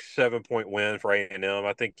 point win for A&M.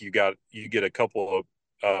 I think you get a couple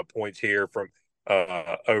of points here from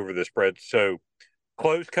over the spread. So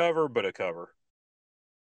close cover, but a cover.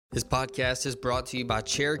 This podcast is brought to you by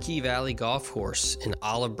Cherokee Valley Golf Course in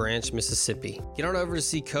Olive Branch, Mississippi. Get on over to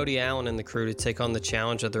see Cody Allen and the crew to take on the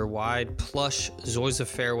challenge of their wide, plush Zoysia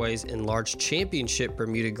fairways and large championship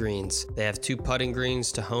Bermuda greens. They have 2 putting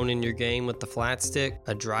greens to hone in your game with the flat stick,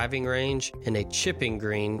 a driving range, and a chipping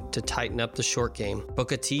green to tighten up the short game.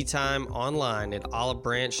 Book a tee time online at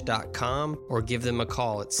olivebranch.com or give them a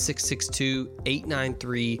call at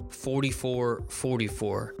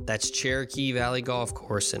 662-893-4444. That's Cherokee Valley Golf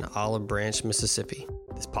Course in in Olive Branch, Mississippi.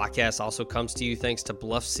 This podcast also comes to you thanks to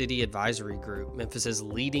Bluff City Advisory Group, Memphis's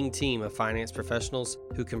leading team of finance professionals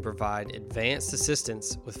who can provide advanced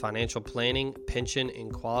assistance with financial planning, pension,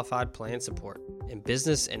 and qualified plan support, and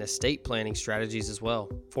business and estate planning strategies as well.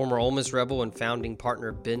 Former Ole Miss Rebel and founding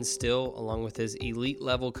partner Ben Still, along with his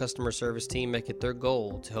elite-level customer service team, make it their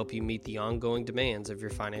goal to help you meet the ongoing demands of your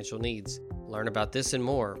financial needs. Learn about this and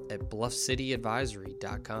more at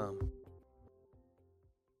bluffcityadvisory.com.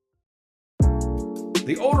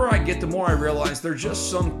 The older I get, the more I realize there are just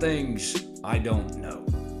some things I don't know.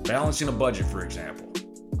 Balancing a budget, for example.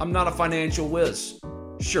 I'm not a financial whiz.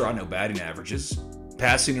 Sure, I know batting averages,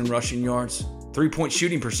 passing and rushing yards, three-point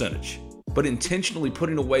shooting percentage. But intentionally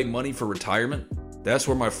putting away money for retirement? That's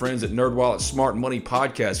where my friends at NerdWallet's Smart Money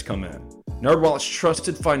Podcast come in. NerdWallet's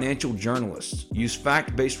trusted financial journalists use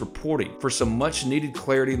fact-based reporting for some much-needed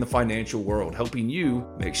clarity in the financial world, helping you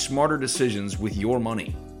make smarter decisions with your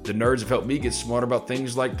money. The nerds have helped me get smart about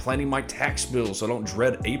things like planning my tax bill so I don't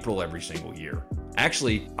dread April every single year.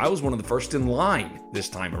 Actually, I was one of the first in line this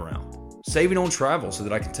time around. Saving on travel so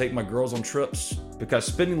that I can take my girls on trips, because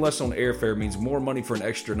spending less on airfare means more money for an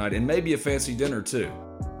extra night and maybe a fancy dinner too.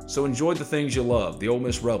 So enjoy the things you love, the Ole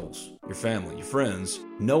Miss Rebels, your family, your friends,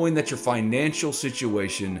 knowing that your financial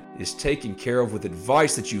situation is taken care of with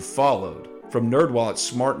advice that you followed from NerdWallet's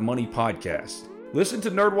Smart Money Podcast. Listen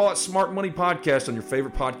to NerdWallet's Smart Money Podcast on your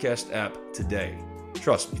favorite podcast app today.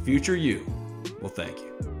 Trust me, future you will thank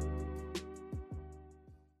you.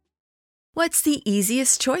 What's the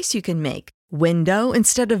easiest choice you can make? Window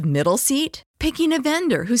instead of middle seat? Picking a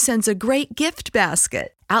vendor who sends a great gift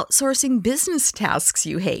basket? Outsourcing business tasks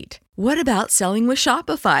you hate? What about selling with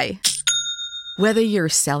Shopify? Whether you're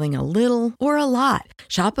selling a little or a lot,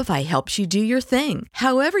 Shopify helps you do your thing,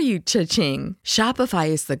 however you cha-ching. Shopify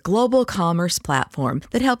is the global commerce platform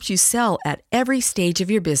that helps you sell at every stage of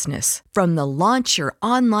your business. From the launch your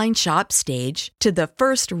online shop stage to the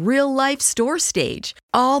first real-life store stage,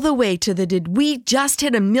 all the way to the did we just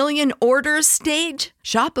hit 1 million orders stage.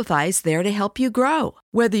 Shopify's there to help you grow.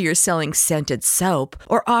 Whether you're selling scented soap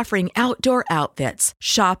or offering outdoor outfits,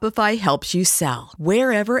 Shopify helps you sell.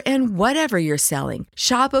 Wherever and whatever you're selling,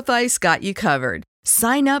 Shopify's got you covered.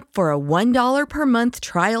 Sign up for a $1 per month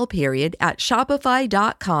trial period at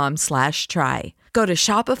shopify.com/try. Go to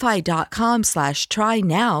shopify.com/try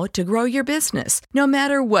now to grow your business, no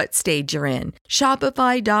matter what stage you're in.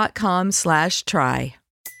 Shopify.com/try.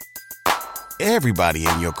 Everybody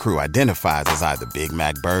in your crew identifies as either Big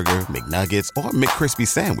Mac Burger, McNuggets, or McCrispy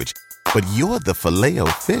Sandwich. But you're the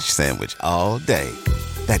Filet-O-Fish Sandwich all day.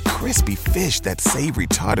 That crispy fish, that savory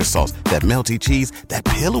tartar sauce, that melty cheese, that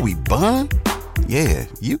pillowy bun. Yeah,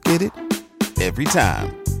 you get it. Every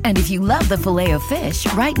time. And if you love the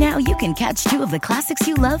Filet-O-Fish, right now you can catch two of the classics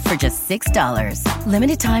you love for just $6.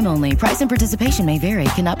 Limited time only. Price and participation may vary.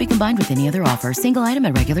 Cannot be combined with any other offer. Single item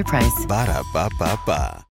at regular price.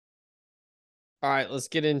 Ba-da-ba-ba-ba. All right, let's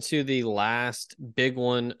get into the last big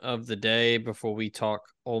one of the day before we talk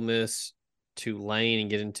Ole Miss, Tulane, and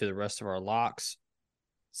get into the rest of our locks.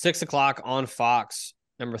 6 o'clock on Fox,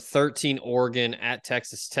 number 13 Oregon at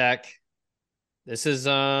Texas Tech. This is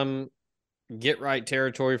get right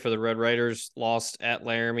territory for the Red Raiders. Lost at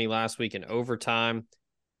Laramie last week in overtime.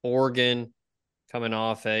 Oregon coming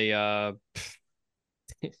off a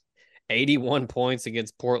 81 points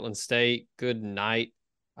against Portland State. Good night.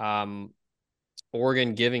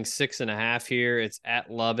 Oregon giving 6.5 here. It's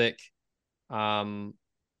at Lubbock. That's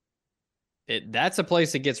a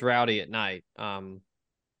place that gets rowdy at night. And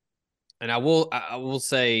I will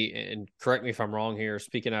say, and correct me if I'm wrong here,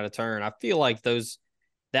 speaking out of turn, I feel like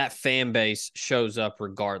that fan base shows up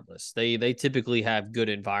regardless. They typically have good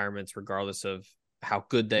environments regardless of how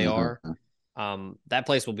good they are. That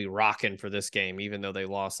place will be rocking for this game, even though they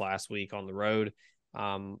lost last week on the road.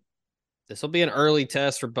 This will be an early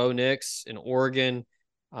test for Bo Nix in Oregon.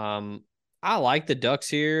 I like the Ducks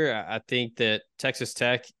here. I think that Texas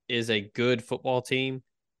Tech is a good football team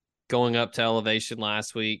going up to elevation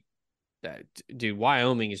last week. Dude,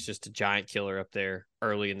 Wyoming is just a giant killer up there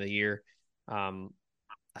early in the year. I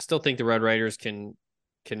still think the Red Raiders can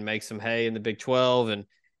make some hay in the Big 12 and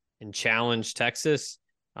challenge Texas.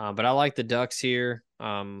 But I like the Ducks here.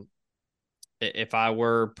 If I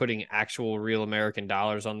were putting actual real American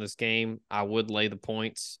dollars on this game, I would lay the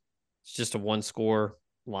points. It's just a one-score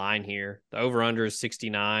line here. The over-under is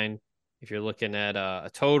 69 if you're looking at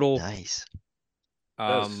a total. Nice.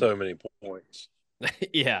 That's so many points.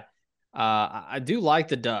 Yeah. I do like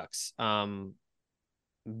the Ducks. I'm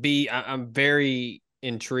very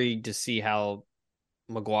intrigued to see how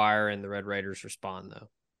McGuire and the Red Raiders respond, though.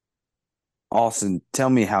 Austin, tell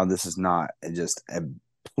me how this is not just a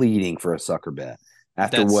pleading for a sucker bet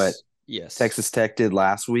after what yes. Texas Tech did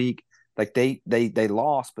last week. Like they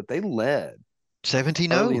lost, but they led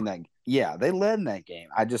 17-0. early in that. Yeah, they led in that game.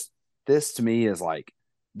 This to me is like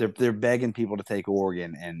they're begging people to take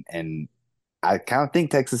Oregon, and I kind of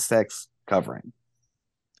think Texas Tech's covering.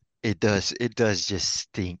 It does. It does just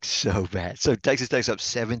stink so bad. So Texas Tech's up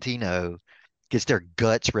 17-0, gets their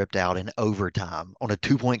guts ripped out in overtime on a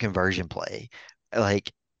 2-point conversion play.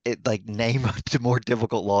 Like name a more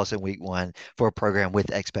difficult loss in week one for a program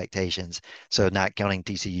with expectations. So not counting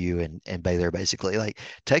TCU and Baylor basically. Like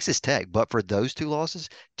Texas Tech, but for those two losses,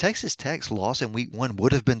 Texas Tech's loss in week one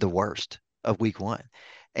would have been the worst of week one.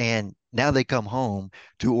 And now they come home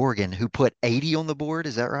to Oregon, who put 80 on the board.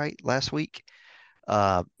 Is that right? Last week?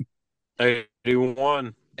 Uh,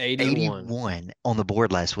 81. 81 on the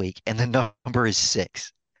board last week, and the number is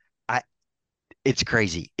 6. I It's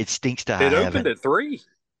crazy. It stinks to high It opened heaven. at 3.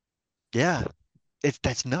 Yeah,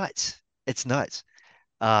 that's nuts. It's nuts.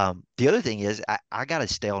 The other thing is I got a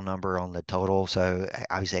stale number on the total, so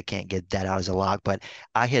obviously I can't get that out as a lock, but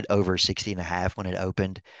I hit over 60.5 when it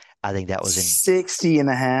opened. I think that was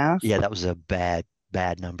 60.5. yeah, that was a bad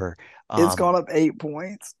number. It's gone up 8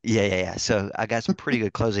 points. Yeah. So I got some pretty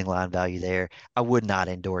good closing line value there. I would not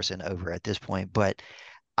endorse an over at this point, but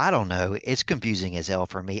I don't know. It's confusing as hell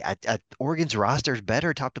for me. Oregon's roster is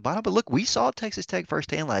better top to bottom, but look, we saw Texas Tech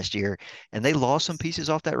firsthand last year, and they lost some pieces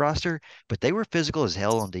off that roster, but they were physical as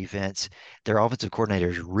hell on defense. Their offensive coordinator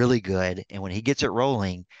is really good, and when he gets it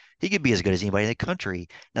rolling, he could be as good as anybody in the country.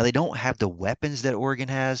 Now they don't have the weapons that Oregon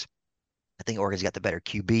has. I think Oregon's got the better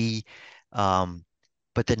QB. Um,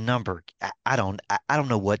 but the number, I don't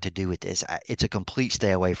know what to do with this. It's a complete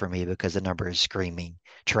stay away for me because the number is screaming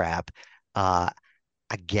trap. Uh,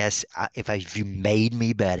 I guess if you made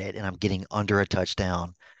me bet it and I'm getting under a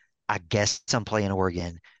touchdown, I guess I'm playing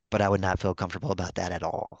Oregon, but I would not feel comfortable about that at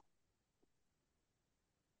all.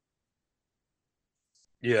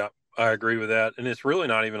 Yeah, I agree with that. And it's really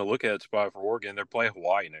not even a look at spot for Oregon. They're playing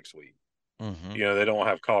Hawaii next week. Mm-hmm. You know, they don't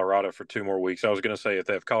have Colorado for 2 more weeks. I was going to say if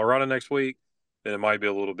they have Colorado next week, then it might be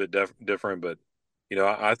a little bit different. But, you know,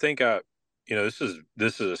 I think this is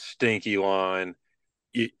a stinky line.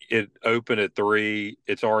 It opened at 3.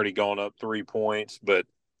 It's already gone up 3 points, but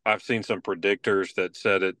I've seen some predictors that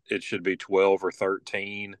said it should be 12 or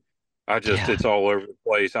 13. Yeah. It's all over the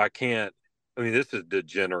place. I mean, this is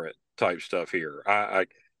degenerate type stuff here. I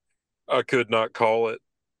could not call it.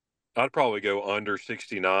 I'd probably go under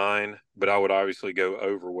 69, but I would obviously go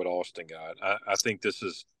over what Austin got. I think this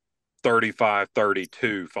is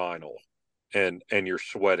 35-32 final, and you're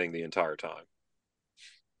sweating the entire time.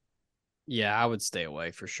 Yeah, I would stay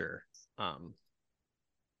away for sure. All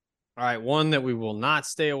right, one that we will not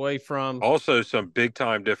stay away from. Also, some big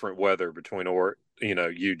time different weather between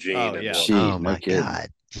Eugene and yeah. Oh my God.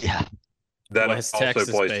 Yeah. that West also Texas,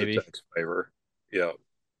 plays baby. the Texas favor. Yeah.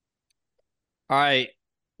 All right,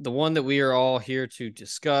 the one that we are all here to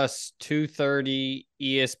discuss, 2:30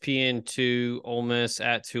 ESPN2 Ole Miss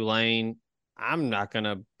at Tulane. I'm not going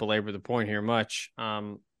to belabor the point here much.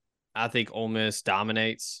 I think Ole Miss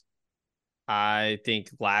dominates. I think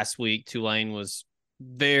last week Tulane was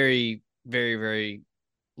very, very, very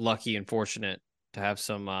lucky and fortunate to have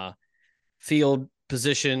some field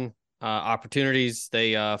position opportunities.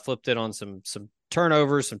 They flipped it on some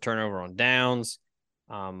turnovers, some turnover on downs.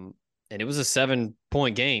 And it was a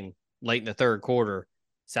 7-point game late in the third quarter.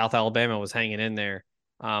 South Alabama was hanging in there.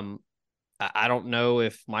 I don't know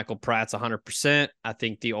if Michael Pratt's 100%. I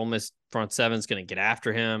think the Ole Miss front seven is going to get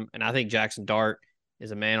after him. And I think Jackson Dart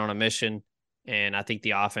is a man on a mission. And I think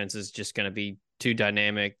the offense is just going to be too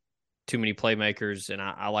dynamic, too many playmakers. And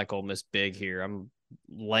I like Ole Miss big here. I'm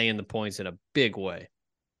laying the points in a big way.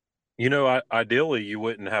 You know, ideally, you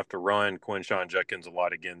wouldn't have to run Quinshon Judkins a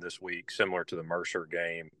lot again this week, similar to the Mercer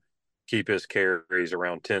game. Keep his carries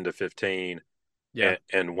around 10 to 15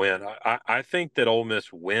 and win. I think that Ole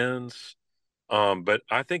Miss wins, but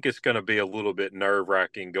I think it's going to be a little bit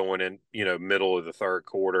nerve-wracking going in, middle of the third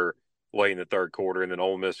quarter, late in the third quarter, and then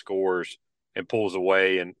Ole Miss scores and pulls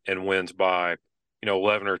away and wins by,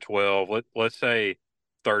 11 or 12. Let's say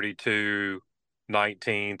 32-19,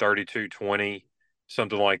 32-20,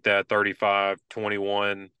 something like that,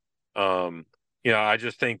 35-21. I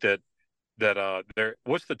just think that there.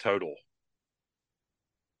 What's the total?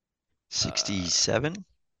 67.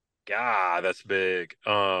 God, that's big.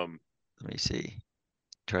 Let me see.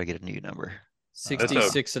 Try to get a new number.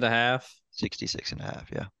 66 and a half. 66.5.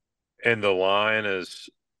 Yeah. And the line is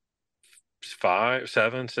 5,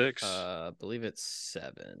 7, 6. I believe it's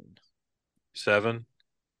 7. 7.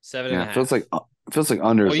 7.5. Yeah, it feels like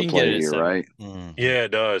under is you the can get play it at here, 7. right? Yeah,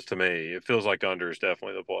 it does to me. It feels like under is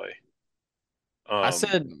definitely the play. I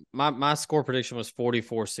said my score prediction was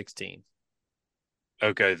 44-16.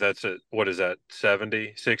 Okay, that's it. What is that?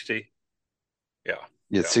 70, 60? Yeah.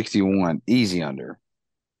 Yeah, 61, easy under.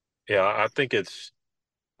 Yeah, I think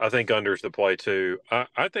under's the play too.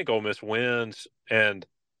 I think Ole Miss wins, and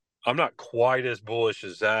I'm not quite as bullish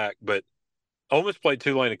as Zach, but Ole Miss played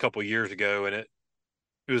Tulane a couple years ago, and it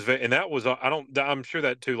was, and that was, I'm sure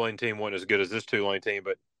that Tulane team wasn't as good as this Tulane team,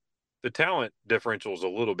 but the talent differential is a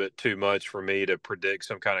little bit too much for me to predict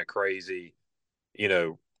some kind of crazy,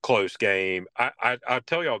 close game. I'll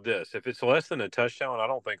tell y'all this: if it's less than a touchdown, I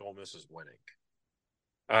don't think Ole Miss is winning.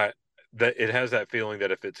 That it has that feeling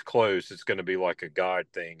that if it's close, it's going to be like a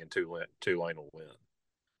guide thing, and Tulane will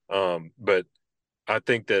win. But I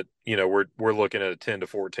think that we're looking at a 10 to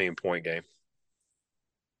 14 point game.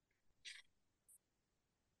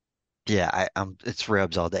 Yeah, it's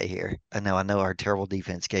Rebs all day here. I know our terrible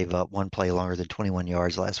defense gave up one play longer than 21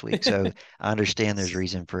 yards last week, so I understand there's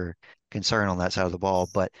reason for concern on that side of the ball.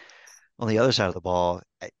 But on the other side of the ball,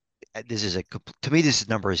 to me, this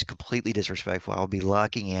number is completely disrespectful. I'll be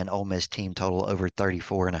locking in Ole Miss team total over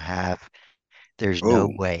 34.5. There's no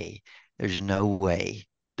Oh, way. There's no way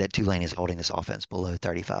that Tulane is holding this offense below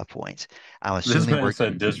 35 points. I'm This assuming man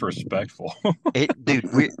said disrespectful. dude,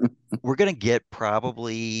 we're gonna get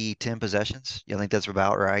probably 10 possessions. You think that's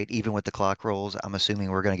about right? Even with the clock rolls, I'm assuming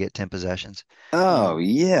we're gonna get 10 possessions. oh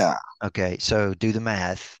yeah. Okay, so do the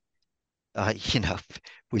math. If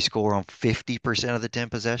we score on 50% of the 10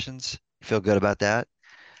 possessions, you feel good about that?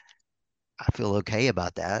 I feel okay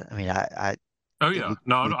about that. I mean, I Oh think yeah,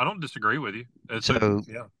 no, I don't disagree with you. so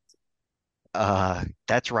Yeah,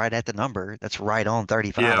 that's right at the number. That's right on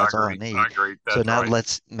 35. yeah, I That's all I agree. I need. agree. So That's now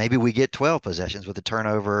right. maybe we get 12 possessions with a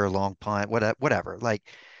turnover, a long punt, whatever. Like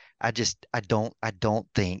I don't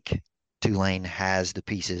think Tulane has the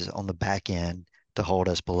pieces on the back end to hold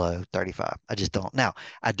us below 35. I just don't. Now,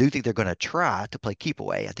 I do think they're going to try to play keep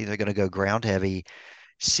away. I think they're going to go ground heavy,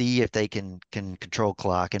 see if they can control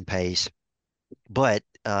clock and pace. But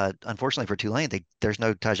unfortunately for Tulane, there's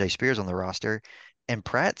no Tajay Spears on the roster, and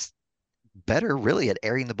Pratt's better really at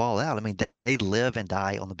airing the ball out. I mean, they live and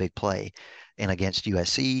die on the big play. And against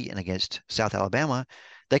USC and against South Alabama,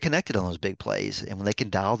 they connected on those big plays. And when they can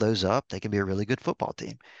dial those up, they can be a really good football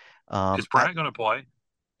team. Is I, Pratt going to play?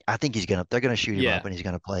 I think they're gonna shoot him Yeah. up and he's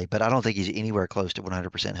gonna play, but I don't think he's anywhere close to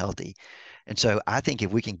 100% healthy. And so I think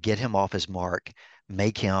if we can get him off his mark,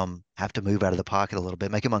 make him have to move out of the pocket a little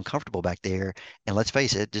bit, make him uncomfortable back there, and let's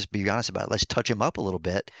face it, just be honest about it. Let's touch him up a little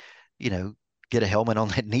bit, you know, get a helmet on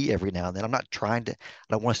that knee every now and then. I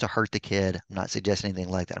don't want us to hurt the kid. I'm not suggesting anything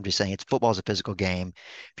like that. I'm just saying football's a physical game.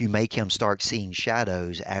 If you make him start seeing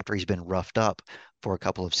shadows after he's been roughed up for a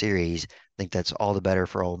couple of series, I think that's all the better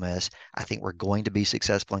for Ole Miss. I think we're going to be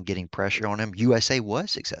successful in getting pressure on him. USA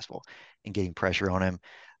was successful in getting pressure on him.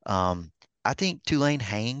 Um, I think Tulane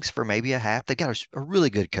hangs for maybe a half. They've got a really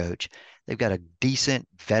good coach. They've got a decent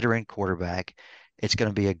veteran quarterback. It's going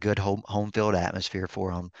to be a good home field atmosphere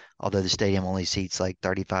for them, although the stadium only seats like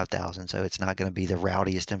 35,000, so it's not going to be the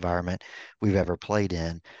rowdiest environment we've ever played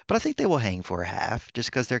in. But I think they will hang for a half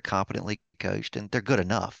just because they're competently coached and they're good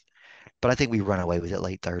enough. But I think we run away with it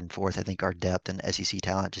late third and fourth. I think our depth and SEC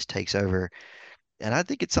talent just takes over. And I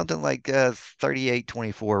think it's something like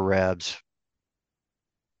 38-24 Rebs.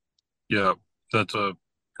 Yeah, that's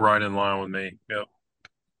right in line with me. Yeah.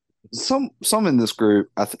 Some in this group,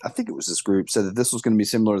 I think it was this group, said that this was going to be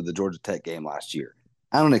similar to the Georgia Tech game last year.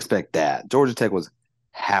 I don't expect that. Georgia Tech was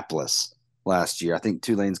hapless last year. I think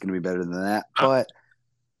Tulane's going to be better than that. But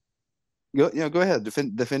go ahead,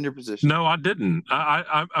 defend your position. No, I didn't.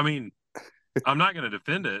 I mean, I'm not going to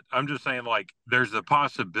defend it. I'm just saying, like, there's a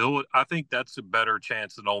possibility. I think that's a better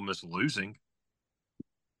chance than Ole Miss losing.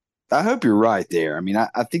 I hope you're right there. I mean, I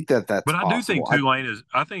think that's But I do think possible.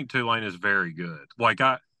 I think Tulane is very good. Like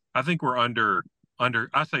I think we're under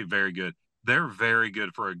I say very good. They're very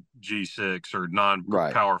good for a G6 or non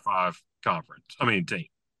Right. Power 5 conference. I mean team.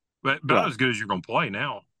 But about Right. as good as you're going to play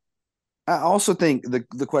now. I also think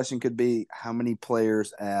the question could be how many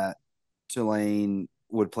players at Tulane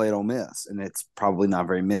would play at Ole Miss, and it's probably not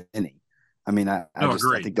very many. I mean, I No, just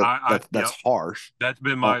agreed. think that's Yep. harsh. That's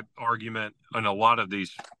been my argument in a lot of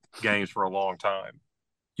these games for a long time.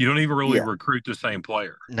 You don't even really Yeah. recruit the same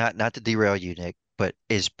player. Not to derail you, Nick, but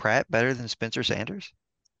is Pratt better than Spencer Sanders?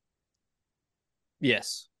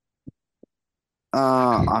 Yes.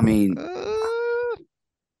 I mean,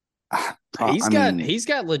 He's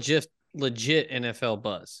got legit NFL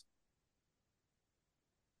buzz.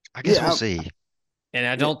 I guess Yeah, we'll see. And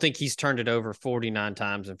I don't think he's turned it over 49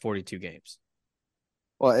 times in 42 games.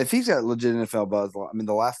 Well, if he's got legit NFL buzz, I mean,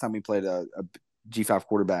 the last time we played a G5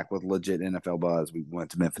 quarterback with legit NFL buzz, we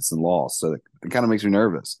went to Memphis and lost. So it kind of makes me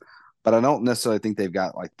nervous. But I don't necessarily think they've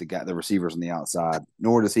got like the receivers on the outside,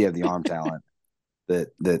 nor does he have the arm talent that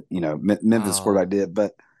Memphis quarterback did.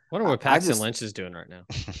 But I wonder what Paxton Lynch is doing right now.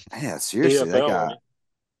 Yeah, seriously, that guy.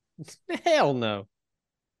 Hell no.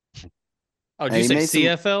 Oh, did you say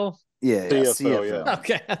CFL? Yeah, CFL. Yeah.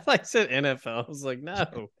 Okay, I thought you said NFL. I was like,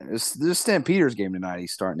 no. There's Stampeders game tonight.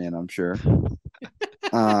 He's starting in, I'm sure.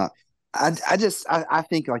 I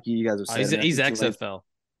think like you guys have said, he's XFL.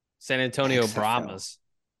 San Antonio Brahmas.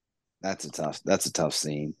 That's a tough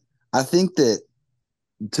scene. I think that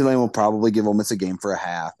Tulane will probably give Ole Miss a game for a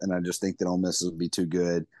half, and I just think that Ole Miss will be too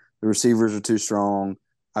good. The receivers are too strong.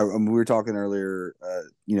 We were talking earlier,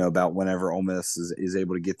 about whenever Ole Miss is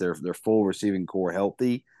able to get their full receiving core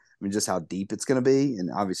healthy. I mean, just how deep it's going to be,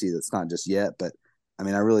 and obviously that's not just yet. But I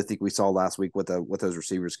mean, I really think we saw last week what those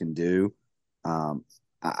receivers can do.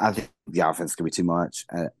 I think the offense could be too much.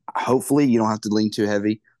 Hopefully, you don't have to lean too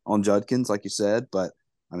heavy on Judkins, like you said. But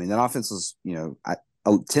I mean, that offense is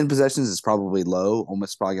 10 possessions is probably low. Ole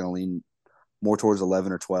Miss is probably going to lean more towards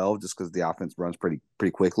 11 or 12, just because the offense runs pretty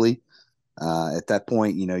quickly. At that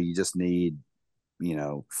point, you just need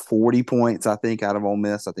 40 points, I think, out of Ole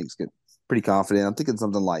Miss. I think it's pretty confident. I'm thinking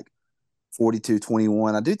something like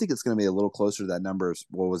 42-21. I do think it's going to be a little closer to that number.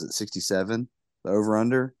 What was it, 67, the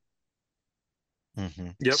over-under? Mm-hmm.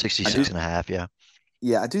 Yep. 66 and a half, yeah.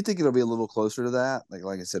 Yeah, I do think it'll be a little closer to that.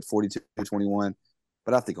 Like I said, 42-21.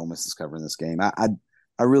 But I think Ole Miss is covering this game.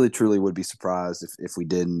 I really, truly would be surprised if we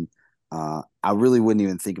didn't. I really wouldn't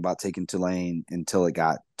even think about taking Tulane until it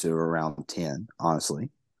got to around 10, honestly.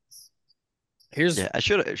 I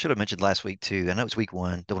should have mentioned last week too. I know it's week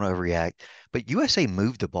 1, don't want to overreact, but USA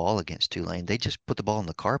moved the ball against Tulane. They just put the ball on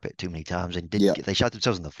the carpet too many times and they shot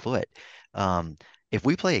themselves in the foot. If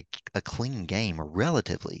we play a clean game, a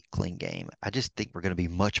relatively clean game, I just think we're going to be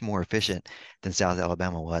much more efficient than South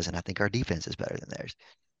Alabama was, and I think our defense is better than theirs.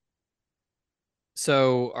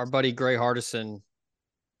 So our buddy Gray Hardison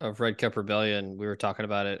of Red Cup Rebellion, we were talking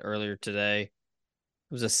about it earlier today. It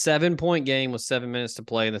was a 7-point game with 7 minutes to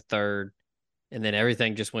play in the third, and then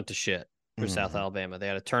everything just went to shit for South Alabama. They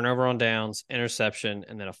had a turnover on downs, interception,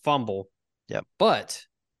 and then a fumble. Yep. But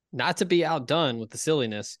not to be outdone with the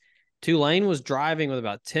silliness, Tulane was driving with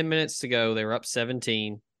about 10 minutes to go. They were up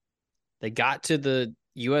 17. They got to the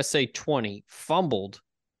USA 20, fumbled.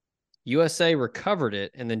 USA recovered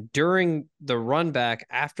it, and then during the run back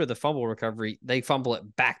after the fumble recovery, they fumble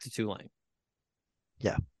it back to Tulane.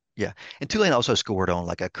 Yeah. And Tulane also scored on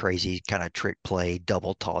like a crazy kind of trick play,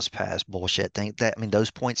 double toss pass bullshit thing.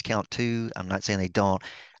 Those points count too. I'm not saying they don't.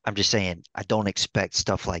 I'm just saying I don't expect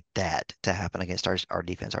stuff like that to happen against our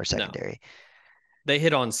defense, our secondary. No. They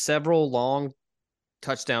hit on several long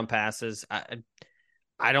touchdown passes.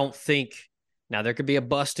 I don't think now there could be a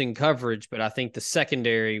bust in coverage, but I think the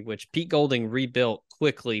secondary, which Pete Golding rebuilt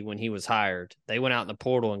quickly when he was hired, they went out in the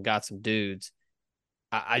portal and got some dudes.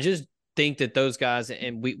 I just think that those guys,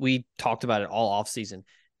 and we talked about it all offseason,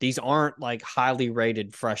 these aren't like highly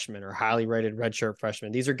rated freshmen or highly rated redshirt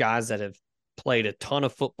freshmen. These are guys that have played a ton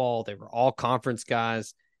of football. They were all conference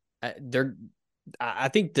guys. I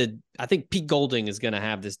think Pete Golding is going to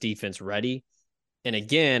have this defense ready. And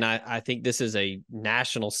again, I think this is a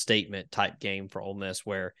national statement type game for Ole Miss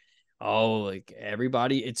where, like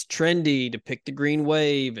everybody, it's trendy to pick the green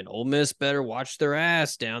wave and Ole Miss better watch their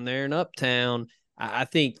ass down there in Uptown. I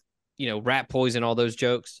think, rat poison, all those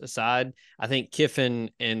jokes aside, I think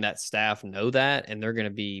Kiffin and that staff know that, and they're going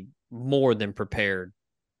to be more than prepared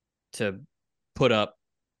to put up.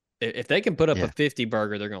 If they can put up a 50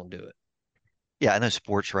 burger, they're going to do it. Yeah, I know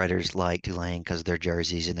sports writers like Tulane because of their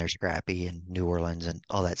jerseys and they're scrappy and New Orleans and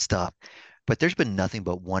all that stuff. But there's been nothing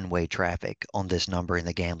but one-way traffic on this number in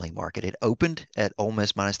the gambling market. It opened at Ole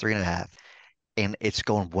Miss -3.5, and it's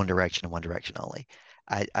going one direction and one direction only.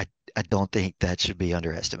 I don't think that should be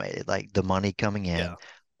underestimated. Like the money coming in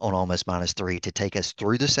on Ole Miss -3 to take us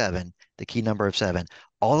through the 7, the key number of 7,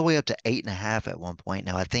 all the way up to 8.5 at one point.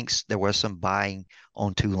 Now I think there was some buying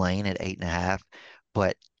on Tulane at 8.5,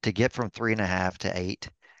 but to get from 3.5 to 8,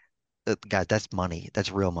 God, that's money.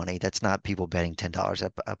 That's real money. That's not people betting $10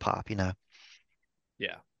 a pop.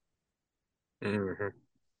 Yeah. Mm-hmm.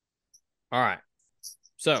 All right.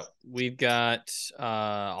 So we've got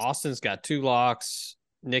Austin's got 2 locks.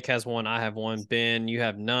 Nick has 1. I have 1. Ben, you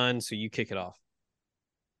have none. So you kick it off.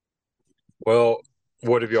 Well,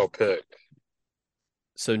 what have y'all picked?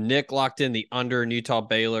 So Nick locked in the under in Utah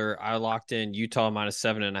Baylor. I locked in Utah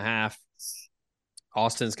 -7.5.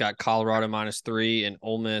 Austin's got Colorado -3 and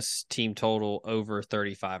Ole Miss team total over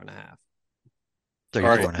 35.5.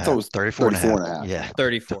 34 and a half. 34 and a half. Yeah.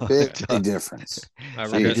 34. Big Okay. difference. I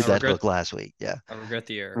We did that regret hook last week. Yeah. I regret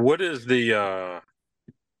the error. What is the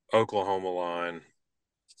Oklahoma line?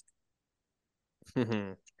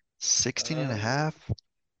 16 and a half.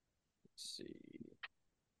 Let's see.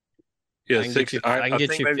 Yeah, I can get you, I can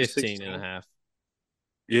get you maybe 15 and a half.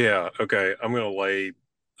 Yeah, okay. I'm going to lay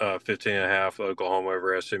 15 and a half Oklahoma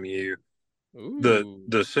over SMU. Ooh.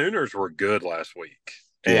 The Sooners were good last week.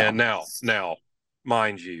 Yeah. And now,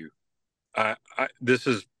 mind you, this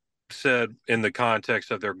is said in the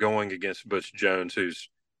context of they're going against Butch Jones, who's,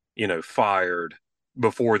 fired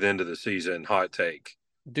before the end of the season. Hot take.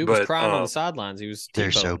 Dude was crying on the sidelines. He was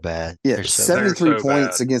They're so T-bowing. bad. Yeah, They're so 73 so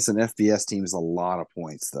points bad. against an FBS team is a lot of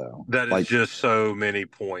points, though. That is just so many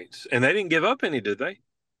points. And they didn't give up any, did they?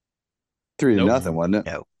 3-0, wasn't it?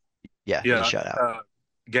 No. Yeah, Yeah. shut out.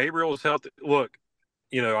 Gabriel's healthy. Look,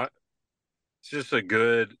 it's just a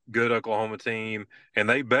good Oklahoma team, and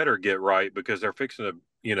they better get right because they're fixing to,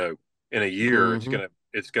 in a year,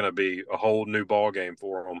 it's gonna be a whole new ball game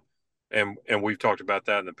for them. And we've talked about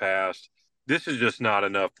that in the past. This is just not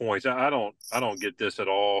enough points. I don't get this at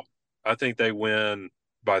all. I think they win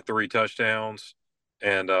by 3 touchdowns,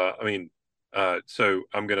 and so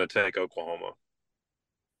I'm gonna take Oklahoma.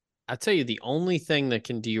 I tell you, the only thing that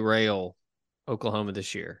can derail Oklahoma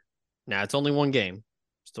this year. Now it's only one game.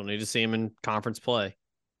 Still need to see him in conference play.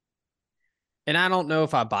 And I don't know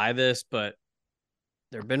if I buy this, but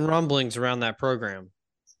there have been rumblings around that program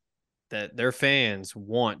that their fans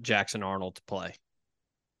want Jackson Arnold to play.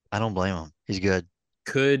 I don't blame him. He's good.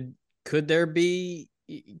 Could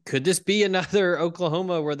this be another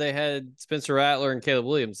Oklahoma where they had Spencer Rattler and Caleb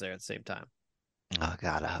Williams there at the same time? Oh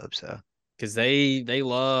God, I hope so. Because they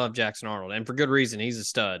love Jackson Arnold, and for good reason. He's a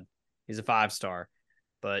stud. He's a 5-star.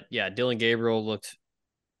 But yeah, Dylan Gabriel looked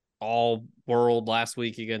all world last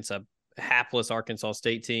week against a hapless Arkansas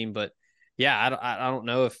State team. But yeah, I don't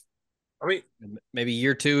know if maybe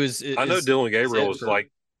year 2 is I know Dylan Gabriel is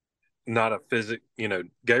like not a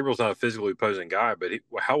Gabriel's not a physically opposing guy, but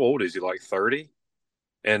how old is he? Like 30?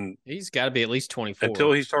 And he's got to be at least 24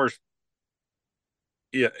 until he starts.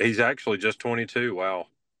 Yeah, he's actually just 22. Wow.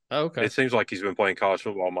 Oh, okay. It seems like he's been playing college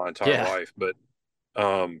football my entire life, but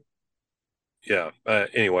anyway,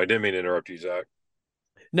 didn't mean to interrupt you, Zach.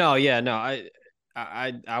 No,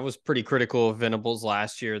 I was pretty critical of Venables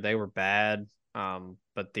last year. They were bad,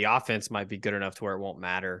 but the offense might be good enough to where it won't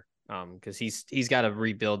matter. Because he's got to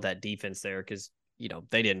rebuild that defense there because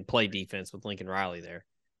they didn't play defense with Lincoln Riley there.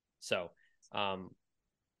 So, all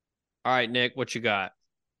right, Nick, what you got?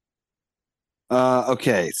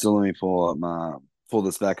 Okay, so let me pull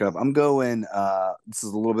this back up. I'm going. This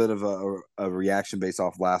is a little bit of a reaction based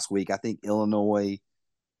off last week. I think Illinois.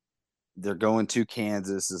 They're going to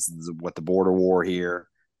Kansas. This is what the border war here,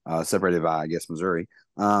 separated by, I guess, Missouri.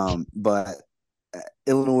 But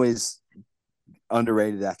Illinois is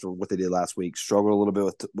underrated after what they did last week. Struggled a little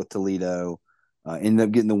bit with Toledo. Ended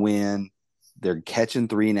up getting the win. They're catching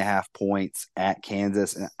 3.5 points at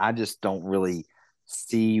Kansas, and I just don't really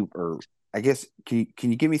see. Or I guess can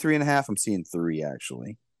you give me 3.5? I'm seeing 3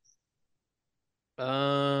 actually.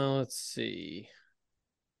 Let's see.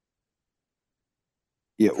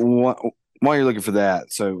 Yeah, while you're looking for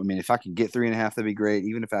that, so I mean, if I could get 3.5, that'd be great.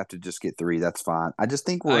 Even if I have to just get 3, that's fine. I just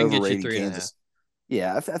think we're overrating Kansas.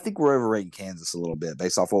 Yeah, I think we're overrating Kansas a little bit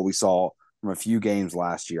based off what we saw from a few games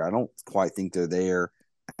last year. I don't quite think they're there,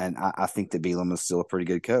 and I think that Bielema is still a pretty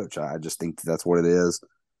good coach. I just think that's what it is.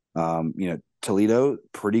 Toledo,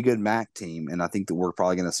 pretty good MAC team, and I think that we're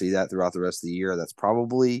probably going to see that throughout the rest of the year. That's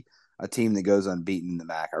probably a team that goes unbeaten in the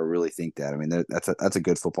MAC. I really think that. I mean, that's a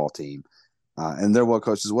good football team. And they're well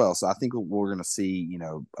coached as well. So I think we're going to see,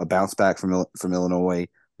 a bounce back from Illinois.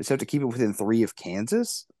 Just have to keep it within 3 of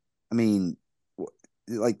Kansas. I mean,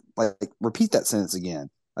 like repeat that sentence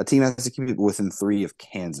again. A team has to keep it within 3 of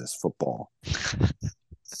Kansas football.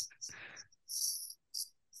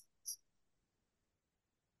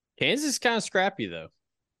 Kansas is kind of scrappy though.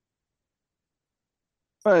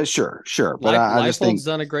 Sure, but I just think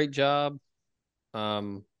done a great job.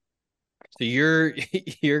 So you're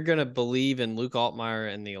gonna believe in Luke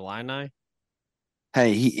Altmaier and the Illini?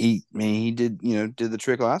 Hey, he did the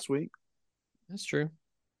trick last week. That's true.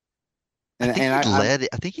 I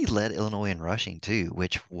think he led Illinois in rushing too.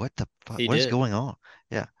 Which what the fuck? What is going on?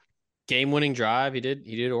 Yeah, game-winning drive. He did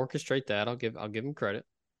orchestrate that. I'll give him credit.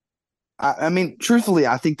 I mean, truthfully,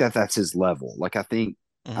 I think that's his level. Like, I think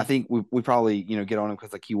we probably get on him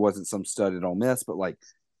because like he wasn't some stud at Ole Miss, but like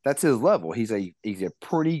that's his level. He's a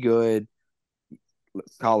pretty good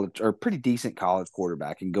college or pretty decent college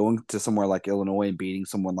quarterback and going to somewhere like Illinois and beating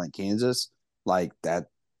someone like Kansas, like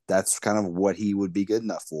that's kind of what he would be good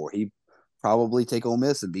enough for. He probably take Ole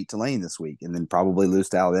Miss and beat Tulane this week and then probably lose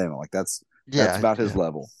to Alabama. Like that's Yeah, about his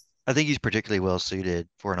level. I think he's particularly well suited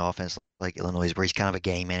for an offense like Illinois, where he's kind of a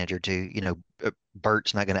game manager too.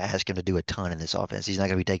 Bert's not going to ask him to do a ton in this offense. He's not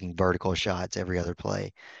going to be taking vertical shots every other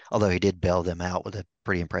play, although he did bail them out with a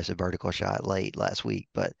pretty impressive vertical shot late last week.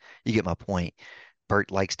 But you get my point.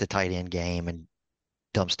 Bert likes the tight end game and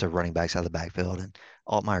dumps to running backs out of the backfield, and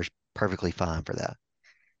Altmaier's perfectly fine for that.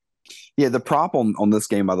 Yeah, the prop on this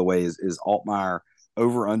game, by the way, is Altmaier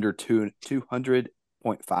over under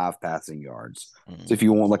 200.5 passing yards. So if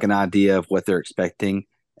you want like an idea of what they're expecting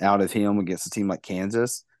out of him against a team like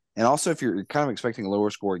Kansas, and also if you're kind of expecting a lower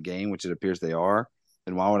score game, which it appears they are,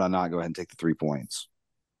 then why would I not go ahead and take the 3 points?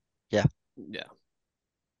 Yeah. All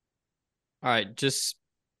right, just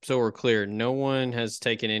so we're clear, no one has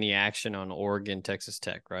taken any action on Oregon, Texas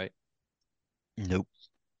Tech, right? Nope.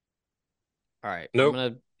 All right. Nope.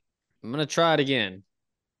 I'm gonna try it again.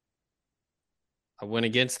 I went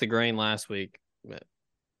against the grain last week. But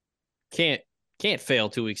can't fail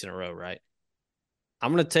 2 weeks in a row, right?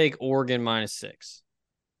 I'm gonna take Oregon -6.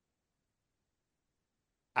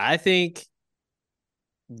 I think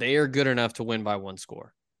they are good enough to win by 1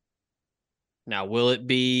 score. Now, will it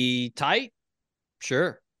be tight?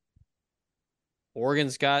 Sure.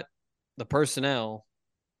 Oregon's got the personnel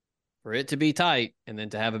for it to be tight and then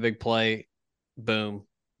to have a big play, boom,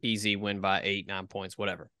 easy win by 8, 9 points,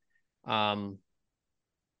 whatever. I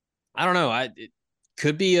don't know. It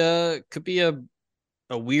could be a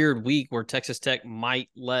weird week where Texas Tech might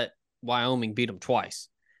let Wyoming beat them twice.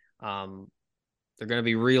 They're going to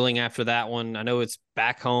be reeling after that one. I know it's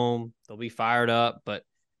back home. They'll be fired up, but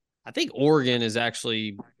I think Oregon is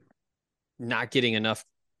actually not getting enough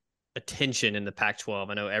attention in the Pac-12.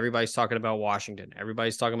 I know everybody's talking about Washington.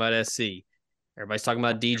 Everybody's talking about SC. Everybody's talking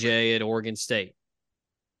about DJ at Oregon State.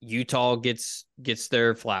 Utah gets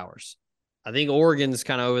their flowers. I think Oregon's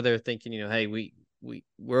kind of over there thinking, hey,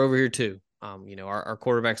 we're over here too. Our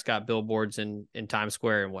quarterback's got billboards in Times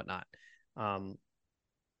Square and whatnot. And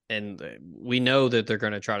we know that they're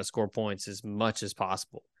going to try to score points as much as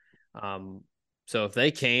possible. So if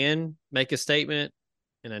they can make a statement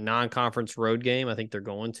in a non-conference road game, I think they're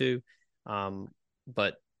going to.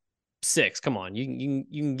 But 6, come on, you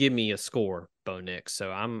can give me a score, Bo Nix.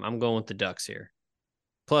 So I'm going with the Ducks here.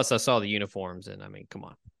 Plus, I saw the uniforms, and I mean, come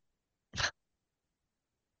on.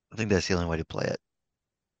 I think that's the only way to play it.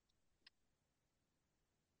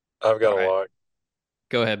 I've got a lock.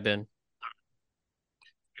 Go ahead, Ben.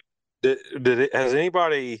 Has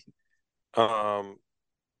anybody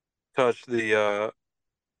touched the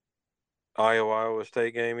Iowa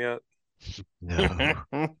State game yet? No.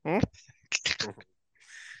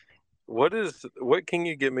 What can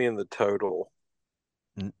you get me in the total?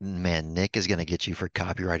 Man, Nick is going to get you for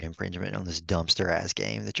copyright infringement on this dumpster ass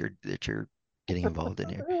game that you're getting involved in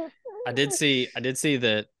here. I did see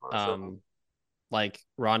that like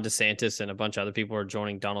Ron DeSantis and a bunch of other people are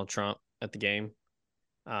joining Donald Trump at the game.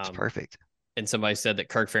 It's perfect. And somebody said that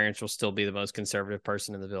Kirk Ferentz will still be the most conservative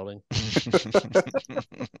person in the building.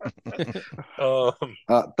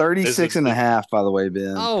 36 and a half, by the way,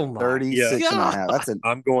 Ben. Oh my 36 God. and a half.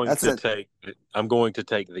 I'm going to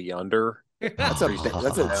take the under. That's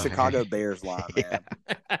a Chicago Bears line, man.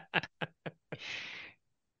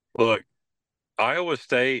 Look, Iowa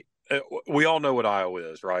State, we all know what Iowa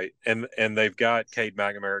is, right? And they've got Cade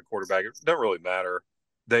McNamara quarterback. It doesn't really matter.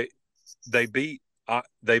 They beat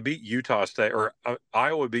Utah State, or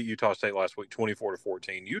Iowa beat Utah State last week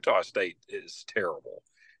 24-14. Utah State is terrible.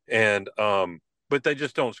 And but they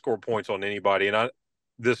just don't score points on anybody. And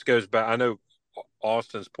this goes back, I know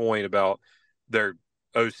Austin's point about their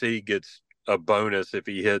OC gets a bonus if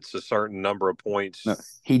he hits a certain number of points. No,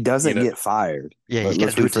 he doesn't get fired. Yeah, he's got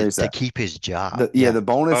to do it to keep his job. The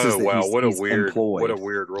bonus is that what a weird employed. What a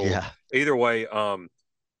weird rule. Yeah. Either way,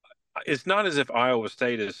 it's not as if Iowa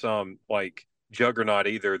State is some like juggernaut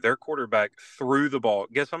either. Their quarterback threw the ball.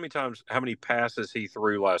 Guess how many passes he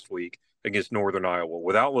threw last week against Northern Iowa?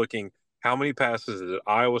 Without looking, how many passes did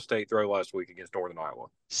Iowa State throw last week against Northern Iowa?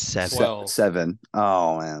 7.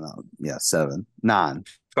 Oh man, yeah, 7, 9,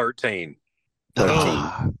 13.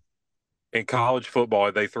 13. In college football,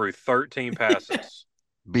 they threw 13 passes.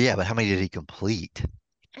 But how many did he complete?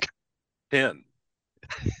 10.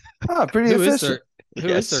 Oh, pretty efficient. Who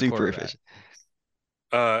is their super quarterback?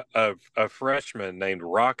 efficient. A freshman named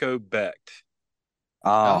Rocco Becht.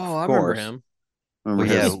 I remember him. Well,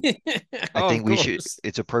 yeah, I think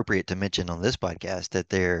it's appropriate to mention on this podcast that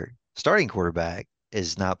their starting quarterback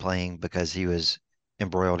is not playing because he was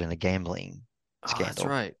embroiled in a gambling scandal. That's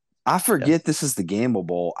right. I forget this is the Gamble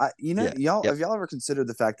Bowl. Y'all, Yep. have y'all ever considered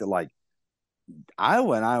the fact that like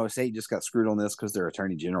Iowa and Iowa State just got screwed on this because their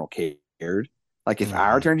attorney general cared? Like if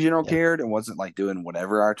our attorney general cared and wasn't like doing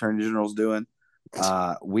whatever our attorney general's doing,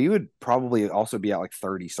 we would probably also be at like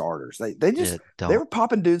 30 starters. They were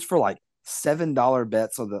popping dudes for like $7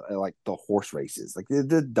 bets on the horse races, like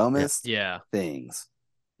the dumbest things.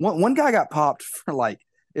 One guy got popped for like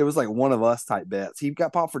it was like one of us type bets. He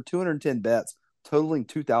got popped for 210 bets, totaling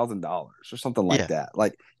 $2,000 or something like that.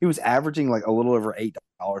 Like he was averaging like a little over $8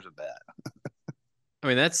 a bet. I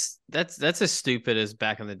mean, that's as stupid as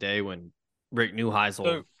back in the day when Rick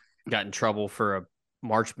Neuheisel got in trouble for a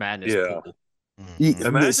March Madness pool.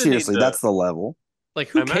 Seriously, that's the level. Like,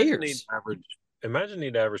 who cares? Imagine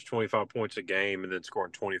he'd average 25 points a game and then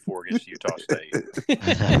scoring 24 against Utah State.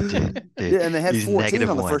 Dude. Yeah, and they had 14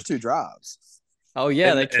 on the first two drives. Oh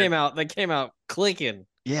yeah, they came out clicking.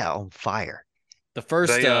 Yeah, on fire. The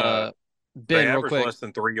first they Ben, real averaged quick, less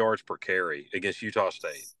than 3 yards per carry against Utah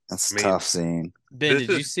State. That's tough seeing. Ben, did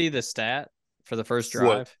you see the stat for the first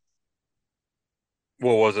drive?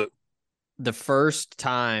 What was it? The first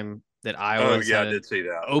time that Iowa I did see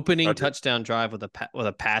that opening touchdown drive with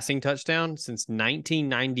a passing touchdown since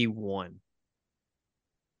 1991.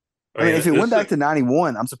 I mean, if it went back to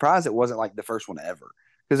 91, I'm surprised it wasn't like the first one ever,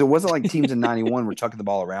 because it wasn't like teams in 91 were chucking the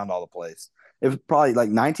ball around all the place. It was probably like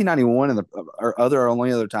 1991, and the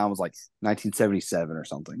only other time was like 1977 or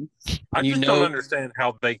something. I just don't understand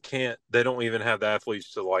how they don't even have the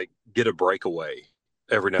athletes to like get a breakaway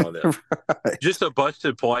every now and then. Right. Just a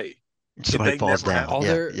busted play. Somebody falls down.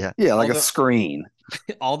 Like a screen.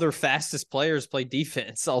 All their fastest players play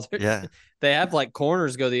defense. They have like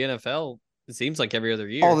corners go to the NFL. It seems like every other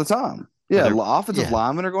year. All the time. Yeah, offensive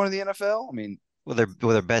linemen are going to the NFL. I mean,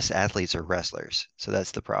 their best athletes are wrestlers, so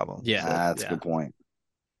that's the problem. Yeah, that's a good point.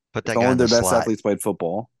 Put that guy in their the best slot. athletes played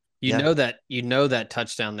football. You know that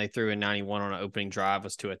touchdown they threw in 91 on an opening drive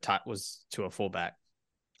was to a fullback.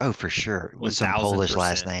 Oh, for sure. With some Polish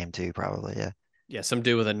last name too, probably. Yeah. Yeah, some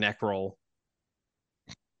dude with a neck roll.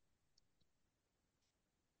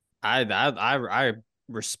 I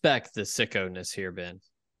respect the sicko-ness here, Ben.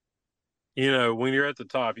 You know, when you're at the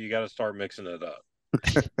top, you got to start mixing it up.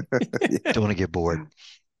 Don't want to get bored.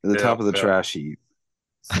 The top of the trash heap.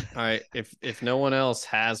 All right. If no one else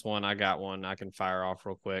has one, I got one I can fire off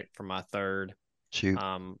real quick for my third. Shoot.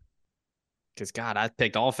 Because God, I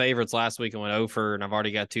picked all favorites last week and went over, and I've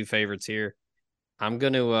already got two favorites here. I'm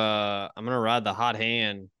gonna ride the hot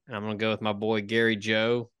hand, and I'm gonna go with my boy Gary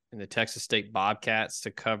Joe and the Texas State Bobcats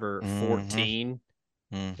to cover 14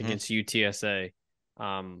 against UTSA.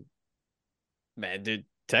 Man, dude,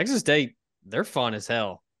 Texas State, they're fun as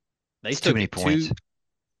hell. They took too many points.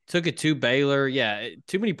 Took it to Baylor. Yeah,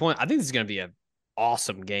 too many points. I think this is going to be an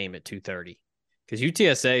awesome game at 2:30 because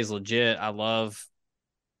UTSA is legit. I love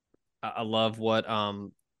what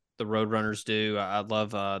the Roadrunners do. I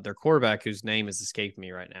love their quarterback, whose name has escaped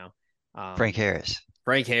me right now. Frank Harris.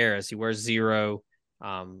 Frank Harris. He wears 0.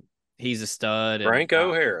 He's a stud.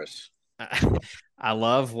 Franco Harris. I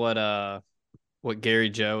love what Gary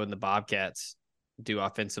Joe and the Bobcats do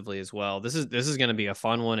offensively as well. This is going to be a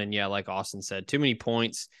fun one, and yeah, like Austin said, too many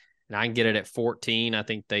points, and I can get it at 14. I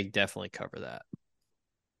think they definitely cover that.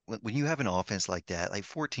 When you have an offense like that, like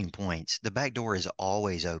 14 points, the back door is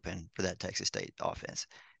always open for that Texas State offense.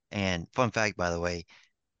 And fun fact, by the way,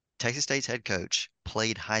 Texas State's head coach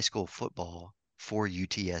played high school football for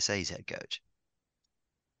UTSA's head coach.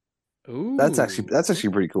 Ooh, that's actually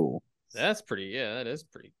pretty cool. That is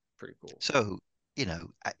pretty cool. So,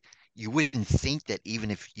 you wouldn't think that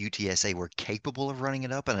even if UTSA were capable of running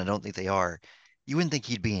it up, and I don't think they are, you wouldn't think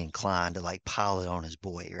he'd be inclined to like pile it on his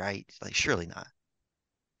boy, right? Like, surely not.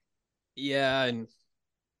 Yeah, and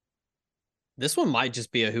this one might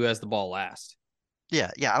just be a who has the ball last. Yeah.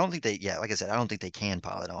 I don't think like I said, I don't think they can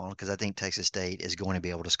pile it on because I think Texas State is going to be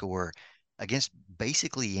able to score against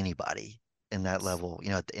basically anybody in that level,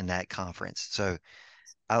 in that conference. So,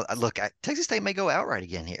 Texas State may go outright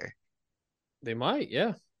again here. They might,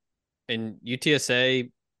 yeah. And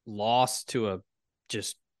UTSA lost to a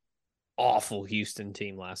just awful Houston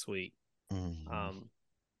team last week.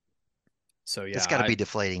 So yeah, it's got to be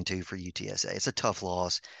deflating too for UTSA. It's a tough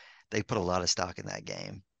loss. They put a lot of stock in that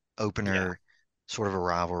game. Opener, sort of a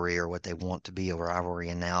rivalry, or what they want to be a rivalry,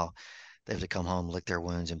 and now they have to come home, lick their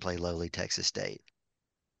wounds, and play lowly Texas State.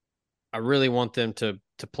 I really want them to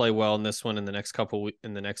play well in this one in the next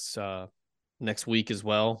next week as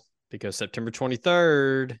well, because September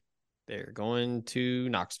 23rd they're going to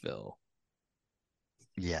Knoxville.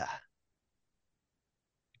 Yeah.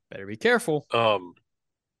 Better be careful.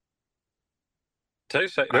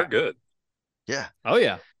 Texas Tech, they're good. Yeah. Oh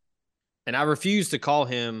yeah, and I refuse to call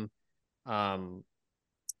him. The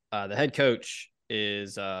head coach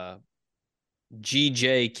is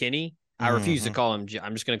G.J. Kinney. I refuse to call him.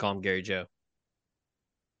 I'm just going to call him Gary Joe.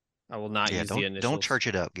 I will not use the initials. Don't church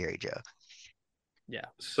it up, Gary Joe. Yeah.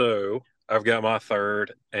 So I've got my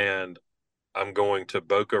third, and I'm going to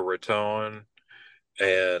Boca Raton,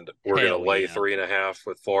 and we're going to lay 3.5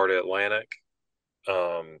 with Florida Atlantic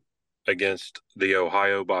against the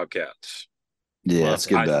Ohio Bobcats. Yeah, it's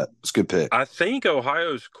good bet. It's a good pick. I think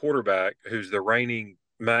Ohio's quarterback, who's the reigning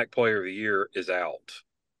MAC Player of the Year, is out.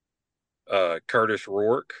 Curtis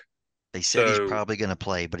Rourke. They said he's probably going to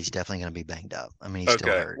play, but he's definitely going to be banged up. I mean, he's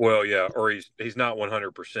still hurt. Well, yeah, or he's not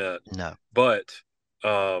 100%. No. But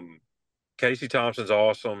Casey Thompson's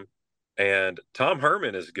awesome, and Tom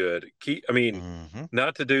Herman is good.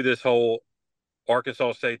 Not to do this whole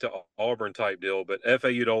Arkansas State to Auburn type deal, but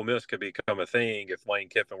FAU to Ole Miss could become a thing if Lane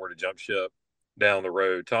Kiffin were to jump ship down the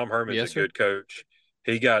road. Tom Herman's a good coach.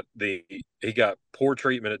 He got poor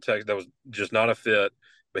treatment at Texas. That was just not a fit,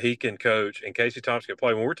 but he can coach, and Casey Thompson can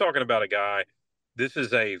play. When we're talking about a guy, this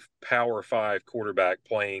is a Power 5 quarterback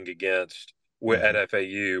playing against at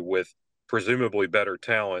FAU with presumably better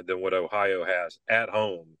talent than what Ohio has at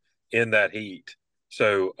home in that heat.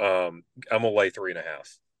 So I'm going to lay 3.5.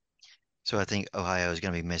 So I think Ohio is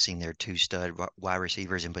going to be missing their 2 stud wide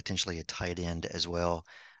receivers and potentially a tight end as well.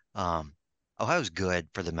 Ohio's good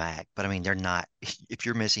for the MAC, but I mean, they're not. If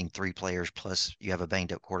you're missing 3 players plus you have a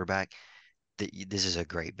banged up quarterback, this is a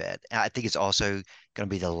great bet. I think it's also going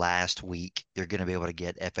to be the last week they're going to be able to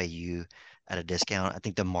get FAU at a discount. I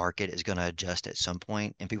think the market is going to adjust at some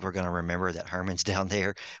point, and people are going to remember that Herman's down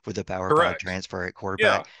there with the Power 5 transfer at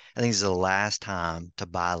quarterback. Yeah. I think this is the last time to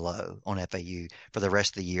buy low on FAU. For the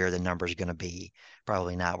rest of the year, the number is going to be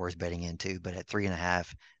probably not worth betting into, but at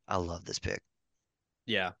 3.5, I love this pick.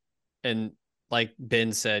 Yeah. And like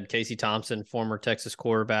Ben said, Casey Thompson, former Texas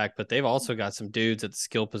quarterback, but they've also got some dudes at the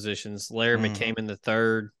skill positions. Larry McCammon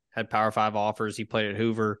III had Power 5 offers. He played at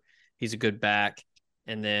Hoover. He's a good back.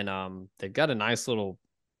 And then they've got a nice little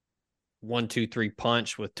 1-2-3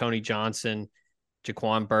 punch with Tony Johnson,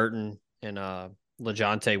 Jaquan Burton, and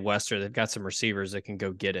LaJonte Wester. They've got some receivers that can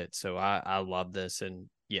go get it. So I love this. And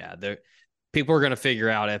yeah, people are going to figure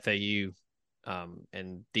out FAU,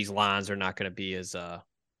 and these lines are not going to be as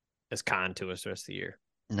kind to us the rest of the year.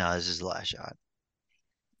 No, this is the last shot.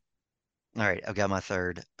 All right, I've got my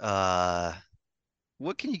third.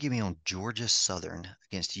 What can you give me on Georgia Southern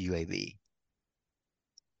against UAB?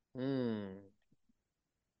 I'd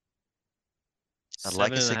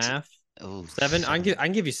like a 6.5. Oh, 7. I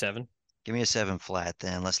can give you 7. Give me a 7 flat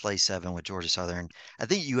then. Let's lay 7 with Georgia Southern. I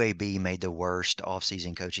think UAB made the worst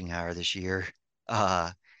offseason coaching hire this year.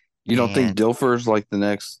 You don't think Dilfer's like the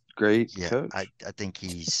next great coach? I think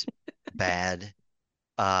he's bad.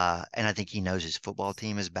 And I think he knows his football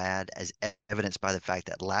team is bad, as evidenced by the fact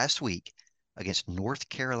that last week against North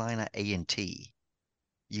Carolina A&T,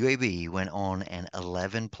 UAB went on an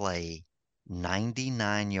 11-play,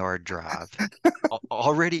 99-yard drive,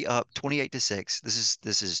 already up 28-6.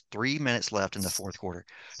 This is 3 minutes left in the fourth quarter.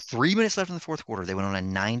 3 minutes left in the fourth quarter. They went on a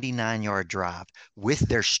 99-yard drive with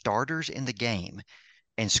their starters in the game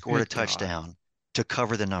and scored a touchdown to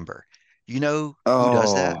cover the number. You know who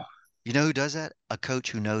does that? You know who does that? A coach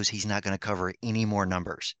who knows he's not going to cover any more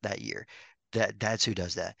numbers that year. That's who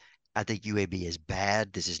does that. I think UAB is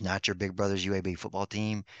bad. This is not your big brother's UAB football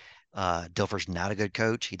team. Dilfer's not a good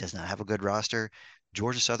coach. He does not have a good roster.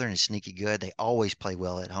 Georgia Southern is sneaky good. They always play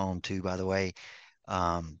well at home too, by the way.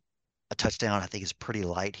 A touchdown I think is pretty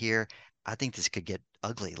light here. I think this could get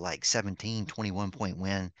ugly, like 17, 21-point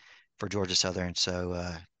win for Georgia Southern. So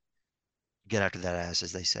get after that ass,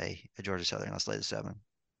 as they say at Georgia Southern. Let's lay the 7.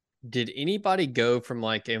 Did anybody go from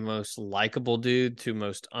like a most likable dude to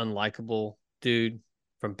most unlikable dude?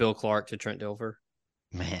 From Bill Clark to Trent Dilfer?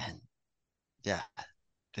 Man, yeah,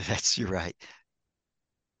 you're right.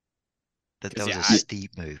 That was a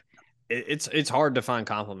steep move. It's hard to find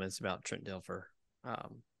compliments about Trent Dilfer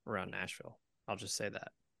around Nashville. I'll just say that.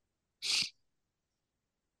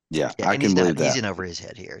 Yeah, I can believe that. He's in over his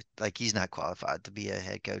head here. Like, he's not qualified to be a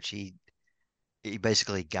head coach. He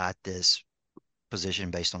basically got this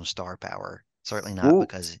position based on star power. Certainly not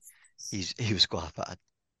because he was qualified.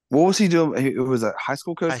 What was he doing? It was a high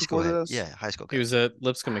school coach before this? Yeah, high school coach. He was at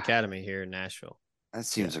Lipscomb Academy here in Nashville. That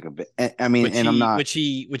seems like a bit. I mean, I'm not. Which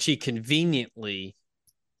he conveniently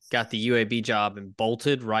got the UAB job and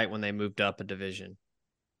bolted right when they moved up a division.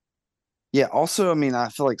 Yeah. Also, I mean, I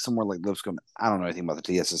feel like somewhere like Lipscomb, I don't know anything about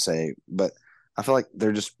the TSSA, but I feel like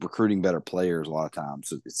they're just recruiting better players a lot of times.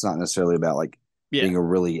 So it's not necessarily about like being a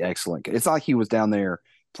really excellent. It's not like he was down there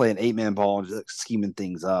playing 8-man ball and just scheming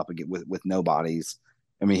things up with nobodies.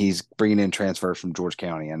 I mean, he's bringing in transfers from George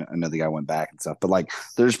County, and I know the guy went back and stuff, but like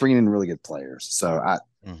they're just bringing in really good players. So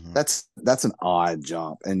that's an odd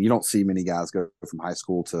jump, and you don't see many guys go from high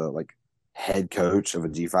school to like head coach of a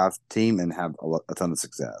G5 team and have a ton of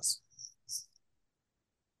success.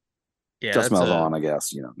 Yeah, just Malzahn, I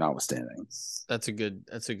guess, notwithstanding. That's a good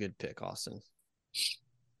pick, Austin.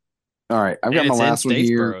 All right, I've got my last one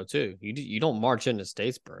here. Statesboro too. You don't march into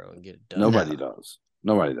Statesboro and get it done. Nobody does.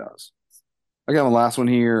 I got my last one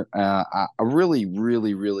here. I really,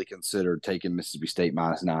 really, really considered taking Mississippi State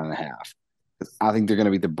minus 9.5. I think they're going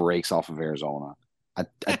to beat the brakes off of Arizona. I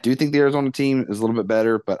do think the Arizona team is a little bit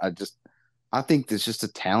better, but I think there's just a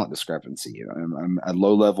talent discrepancy. I'm a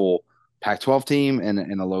low-level Pac-12 team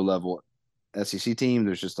and a low-level SEC team.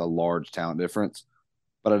 There's just a large talent difference.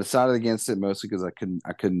 But I decided against it mostly because I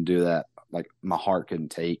couldn't do that. Like my heart couldn't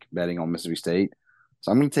take betting on Mississippi State.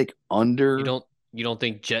 So I'm going to take under. You don't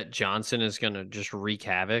think Jet Johnson is going to just wreak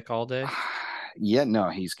havoc all day? Yeah, no,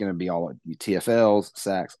 he's going to be all TFLs,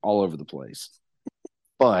 sacks, all over the place.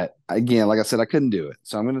 But again, like I said, I couldn't do it.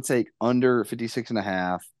 So I'm going to take under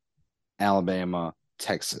 56.5, Alabama,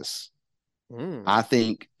 Texas. I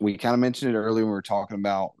think we kind of mentioned it earlier when we were talking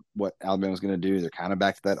about what Alabama's going to do. They're kind of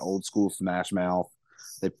back to that old school smash mouth.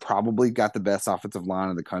 They probably got the best offensive line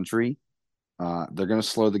in the country. They're going to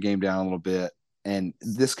slow the game down a little bit. And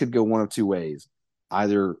this could go one of two ways.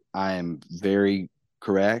 Either I am very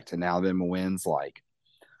correct and Alabama wins like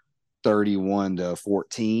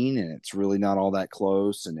 31-14, and it's really not all that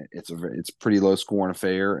close, and it's a pretty low scoring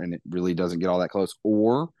affair, and it really doesn't get all that close.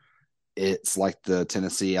 Or it's like the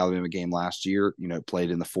Tennessee Alabama game last year, played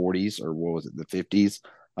in the 40s or what was it, the 50s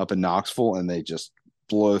up in Knoxville, and they just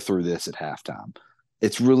blow through this at halftime.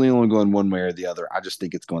 It's really only going one way or the other. I just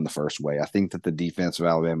think it's going the first way. I think that the defense of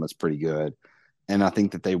Alabama is pretty good, and I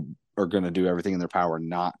think that they are going to do everything in their power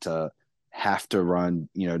not to have to run,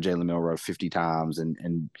 Jalen Milroe 50 times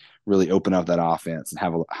and really open up that offense and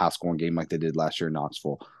have a high-scoring game like they did last year in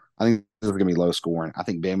Knoxville. I think this is going to be low-scoring. I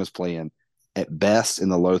think Bama's playing at best in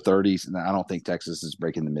the low 30s, and I don't think Texas is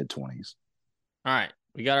breaking the mid-20s. All right,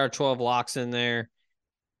 we got our 12 locks in there.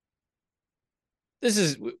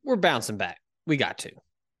 We're bouncing back. We got to.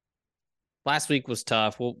 Last week was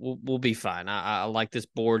tough. We'll be fine. I like this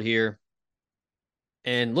board here.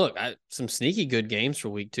 And look, some sneaky good games for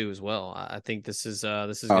week 2 as well. I think this is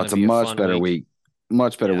going to be a much better week.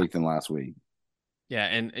 Much better week than last week. Yeah,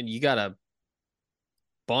 and you got a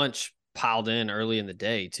bunch piled in early in the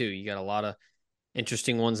day too. You got a lot of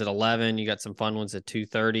interesting ones at 11. You got some fun ones at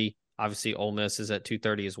 2:30. Obviously, Ole Miss is at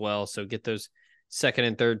 2:30 as well. So get those second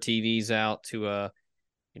and third TVs out to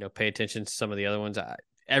pay attention to some of the other ones.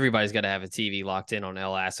 Everybody's got to have a TV locked in on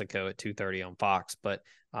El Assico at 2:30 on Fox, but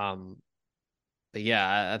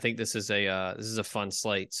yeah, I think this is a fun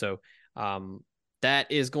slate. So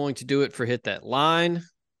that is going to do it for Hit That Line.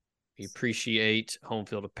 We appreciate Home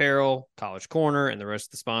Field Apparel, College Corner, and the rest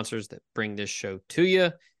of the sponsors that bring this show to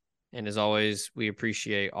you. And as always, we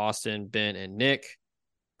appreciate Austin, Ben, and Nick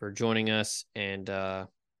for joining us and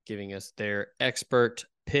giving us their expert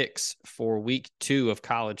picks for week 2 of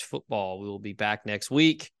college football. We will be back next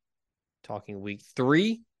week talking week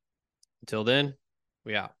 3. Until then,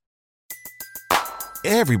 we out.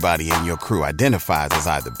 Everybody in your crew identifies as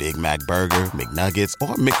either Big Mac Burger, McNuggets,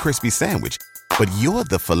 or McCrispy Sandwich. But you're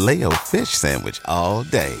the Filet-O-Fish Sandwich all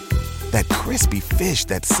day. That crispy fish,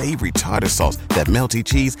 that savory tartar sauce, that melty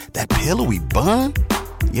cheese, that pillowy bun.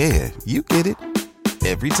 Yeah, you get it.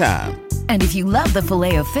 Every time. And if you love the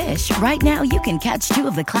Filet-O-Fish, right now you can catch 2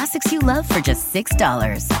 of the classics you love for just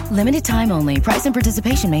 $6. Limited time only. Price and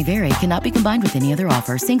participation may vary. Cannot be combined with any other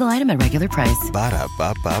offer. Single item at regular price.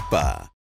 Ba-da-ba-ba-ba.